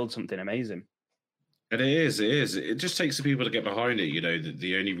together to build something amazing. And it is. It just takes the people to get behind it. You know,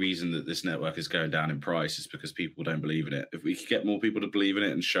 the only reason that this network is going down in price is because people don't believe in it. If we could get more people to believe in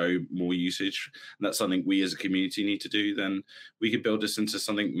it and show more usage, and that's something we as a community need to do, then we could build this into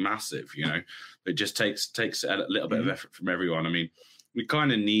something massive, you know. It just takes a little bit of effort from everyone. I mean, we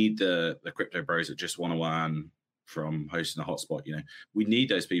kind of need the crypto bros that just want to earn from hosting a hotspot. You know, we need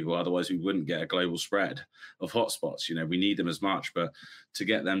those people, otherwise we wouldn't get a global spread of hotspots. You know, we need them as much, but to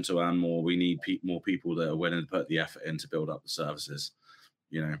get them to earn more, we need more people that are willing to put the effort in to build up the services.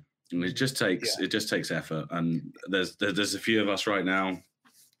 You know, and it just takes effort, and there's a few of us right now,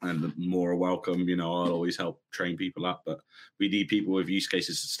 and the more are welcome. You know, I'll always help train people up, but we need people with use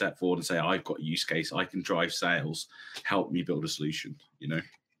cases to step forward and say, I've got a use case, I can drive sales, help me build a solution, you know.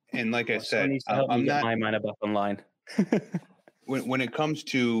 And like I said, I'm not my miner back online. when it comes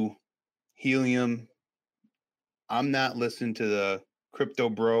to Helium, I'm not listening to the crypto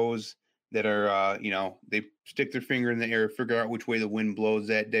bros that are, they stick their finger in the air, figure out which way the wind blows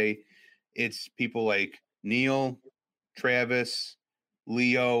that day. It's people like Neil, Travis,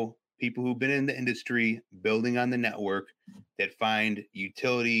 Leo, people who've been in the industry, building on the network, that find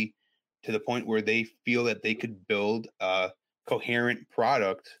utility to the point where they feel that they could build a coherent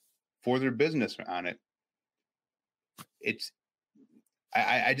product for their business on it.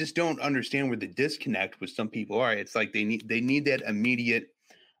 I just don't understand where the disconnect with some people are. It's like they need that immediate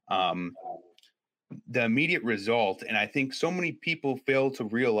the immediate result. And I think so many people fail to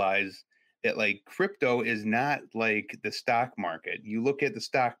realize that like crypto is not like the stock market. You look at the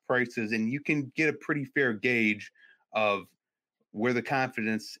stock prices and you can get a pretty fair gauge of where the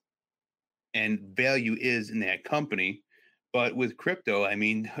confidence and value is in that company. But with crypto, I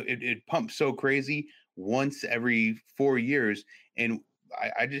mean, it pumps so crazy once every 4 years. And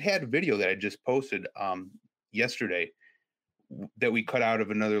I just had a video that I just posted yesterday that we cut out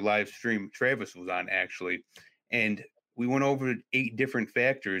of another live stream Travis was on, actually. And we went over 8 different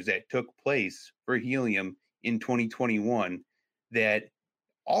factors that took place for Helium in 2021 that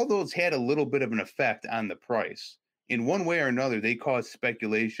all those had a little bit of an effect on the price. In one way or another, they caused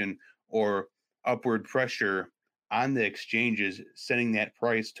speculation or upward pressure on the exchanges, setting that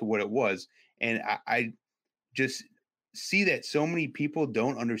price to what it was. And I just see that so many people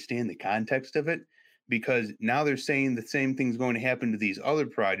don't understand the context of it, because now they're saying the same thing's going to happen to these other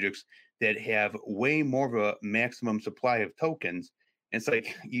projects that have way more of a maximum supply of tokens. And it's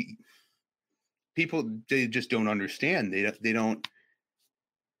like people, they just don't understand. They don't.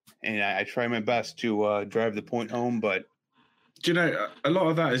 And I try my best to drive the point home, but do you know, a lot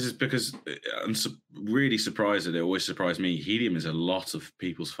of that is just because I'm really surprised that it always surprised me. Helium is a lot of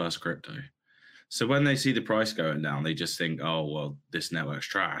people's first crypto. So when they see the price going down, they just think, oh, well, this network's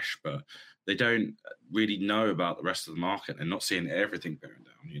trash. But they don't really know about the rest of the market. They're not seeing everything going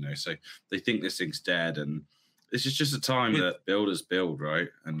down, you know. So they think this thing's dead. And this is just a time that builders build, right?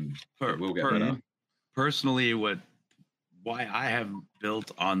 And we'll get better. personally, why I haven't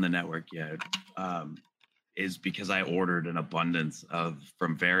built on the network yet is because I ordered an abundance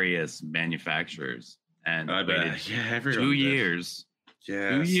from various manufacturers and I waited bet. Yeah, everyone 2 did. years.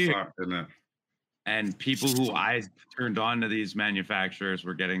 Yeah, 2 it's years. fucked, isn't it? And people who I turned on to these manufacturers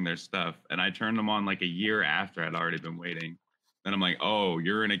were getting their stuff, and I turned them on like a year after I'd already been waiting. And I'm like, "Oh,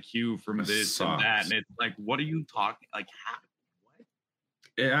 you're in a queue from That this and that," sucks. and it's like, "What are you talking? Like, how? What?"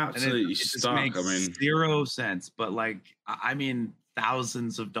 It And absolutely it just stuck. makes I mean, zero sense. But like, I mean,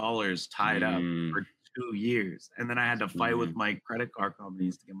 thousands of dollars tied up for 2 years, and then I had to fight with my credit card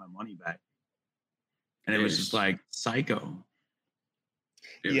companies to get my money back, and it was just like psycho.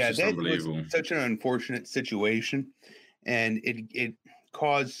 It was Yeah, just that unbelievable. was such an unfortunate situation, and it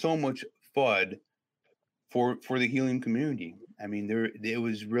caused so much FUD for the helium community. I mean, it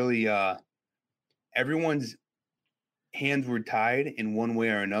was really everyone's hands were tied in one way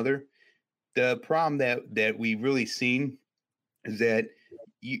or another. The problem that we really seen is that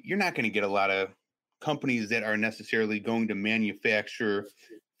you're not going to get a lot of companies that are necessarily going to manufacture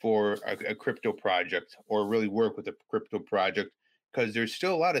for a crypto project or really work with a crypto project, because there's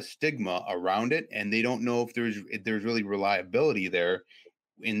still a lot of stigma around it, and they don't know if there's really reliability there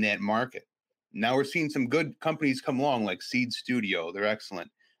in that market. Now we're seeing some good companies come along like Seed Studio. They're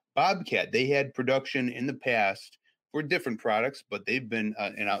excellent. Bobcat, they had production in the past for different products, but they've been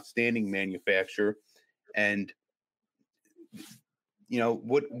an outstanding manufacturer. And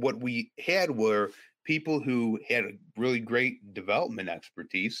what we had were people who had a really great development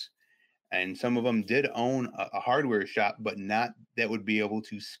expertise, and some of them did own a hardware shop, but not that would be able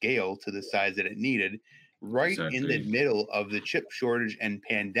to scale to the size that it needed, right in the middle of the chip shortage and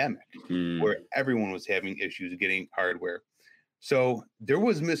pandemic, where everyone was having issues getting hardware. So there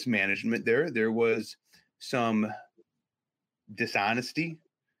was mismanagement there was some dishonesty,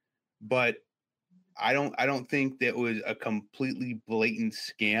 but I don't think that was a completely blatant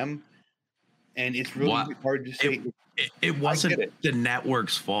scam, and it's really hard to say. It wasn't the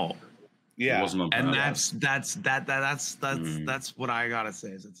network's fault. Yeah, it wasn't and that's what I gotta say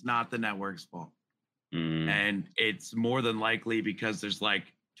is it's not the network's fault, and it's more than likely because there's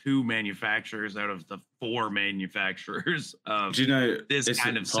like 2 manufacturers out of the 4 manufacturers of this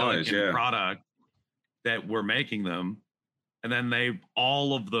kind of silicon product that were making them. And then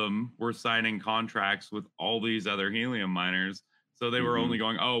all of them were signing contracts with all these other helium miners. So they were only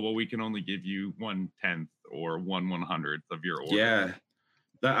going, oh, well, we can only give you 1/10 or 1/100th of your order. Yeah,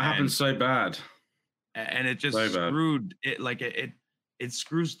 that happened so bad. And it just screwed it. Like it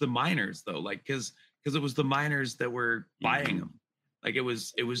screws the miners though. Like, cause it was the miners that were buying them. Like it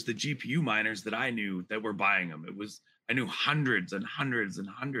was the GPU miners that I knew that were buying them. I knew hundreds and hundreds and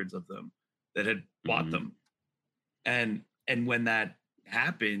hundreds of them that had bought them. And when that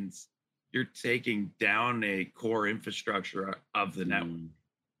happens, you're taking down a core infrastructure of the network.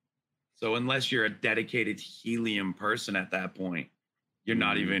 So unless you're a dedicated helium person at that point, you're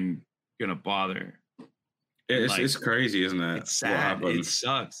not even gonna bother. It's crazy, isn't it? It's sad. It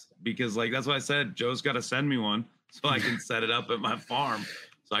sucks because that's why I said Joe's got to send me one so I can set it up at my farm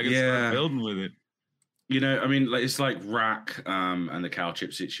so I can start building with it. I mean, it's like Rack and the cow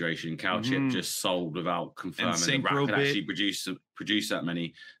chip situation. Cow chip just sold without confirming that Rack could actually produce that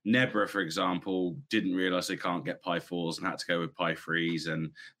many. Nebra, for example, didn't realize they can't get Pi 4s and had to go with Pi 3s.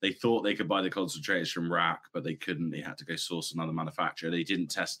 And they thought they could buy the concentrators from Rack, but they couldn't. They had to go source another manufacturer. They didn't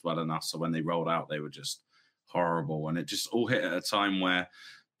test well enough. So when they rolled out, they were just horrible. And it just all hit at a time where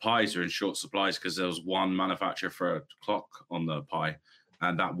Pis are in short supplies because there was one manufacturer for a clock on the Pi.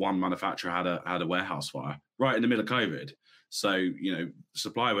 And that one manufacturer had a warehouse fire right in the middle of COVID. So,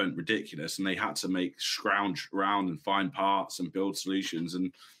 supply went ridiculous and they had to scrounge around and find parts and build solutions,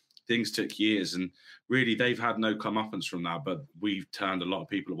 and things took years. And really, they've had no comeuppance from that, but we've turned a lot of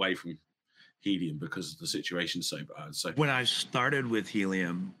people away from helium because the situation's so bad. So when I started with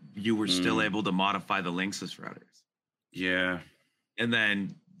helium, you were still able to modify the Linksys routers. Yeah. And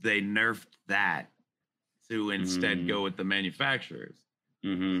then they nerfed that to instead go with the manufacturers.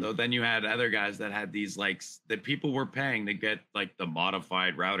 So then you had other guys that had these that people were paying to get the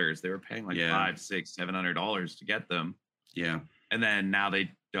modified routers. They were paying $500, $600, $700 to get them. Yeah. And then now they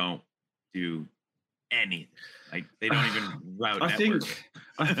don't do anything. They don't even route network.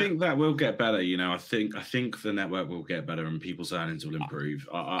 I think that will get better. I think the network will get better and people's earnings will improve.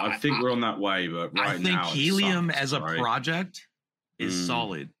 I think we're on that way, but now I think helium as a project is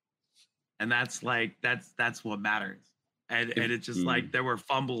solid, and that's what matters. And it's just there were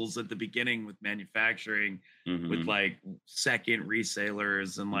fumbles at the beginning with manufacturing, with second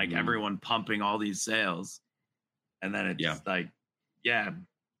resellers and everyone pumping all these sales. And then it's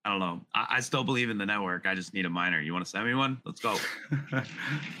I don't know. I still believe in the network. I just need a miner. You want to send me one? Let's go.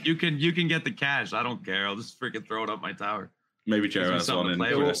 You can get the cash. I don't care. I'll just freaking throw it up my tower. Maybe Joe has one, and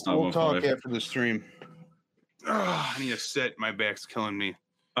we'll talk after the stream. Oh, I need to sit. My back's killing me.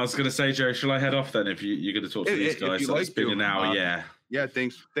 I was going to say, Joe, shall I head off then? If you're going to talk to these guys, like it's been an hour. Yeah. Yeah.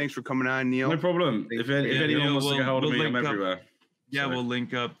 Thanks for coming on, Neil. No problem. If anyone wants to get hold of me, I'm everywhere. Yeah, we'll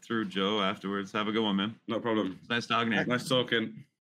link up through Joe afterwards. Have a good one, man. No problem. Nice talking to you. Nice talking.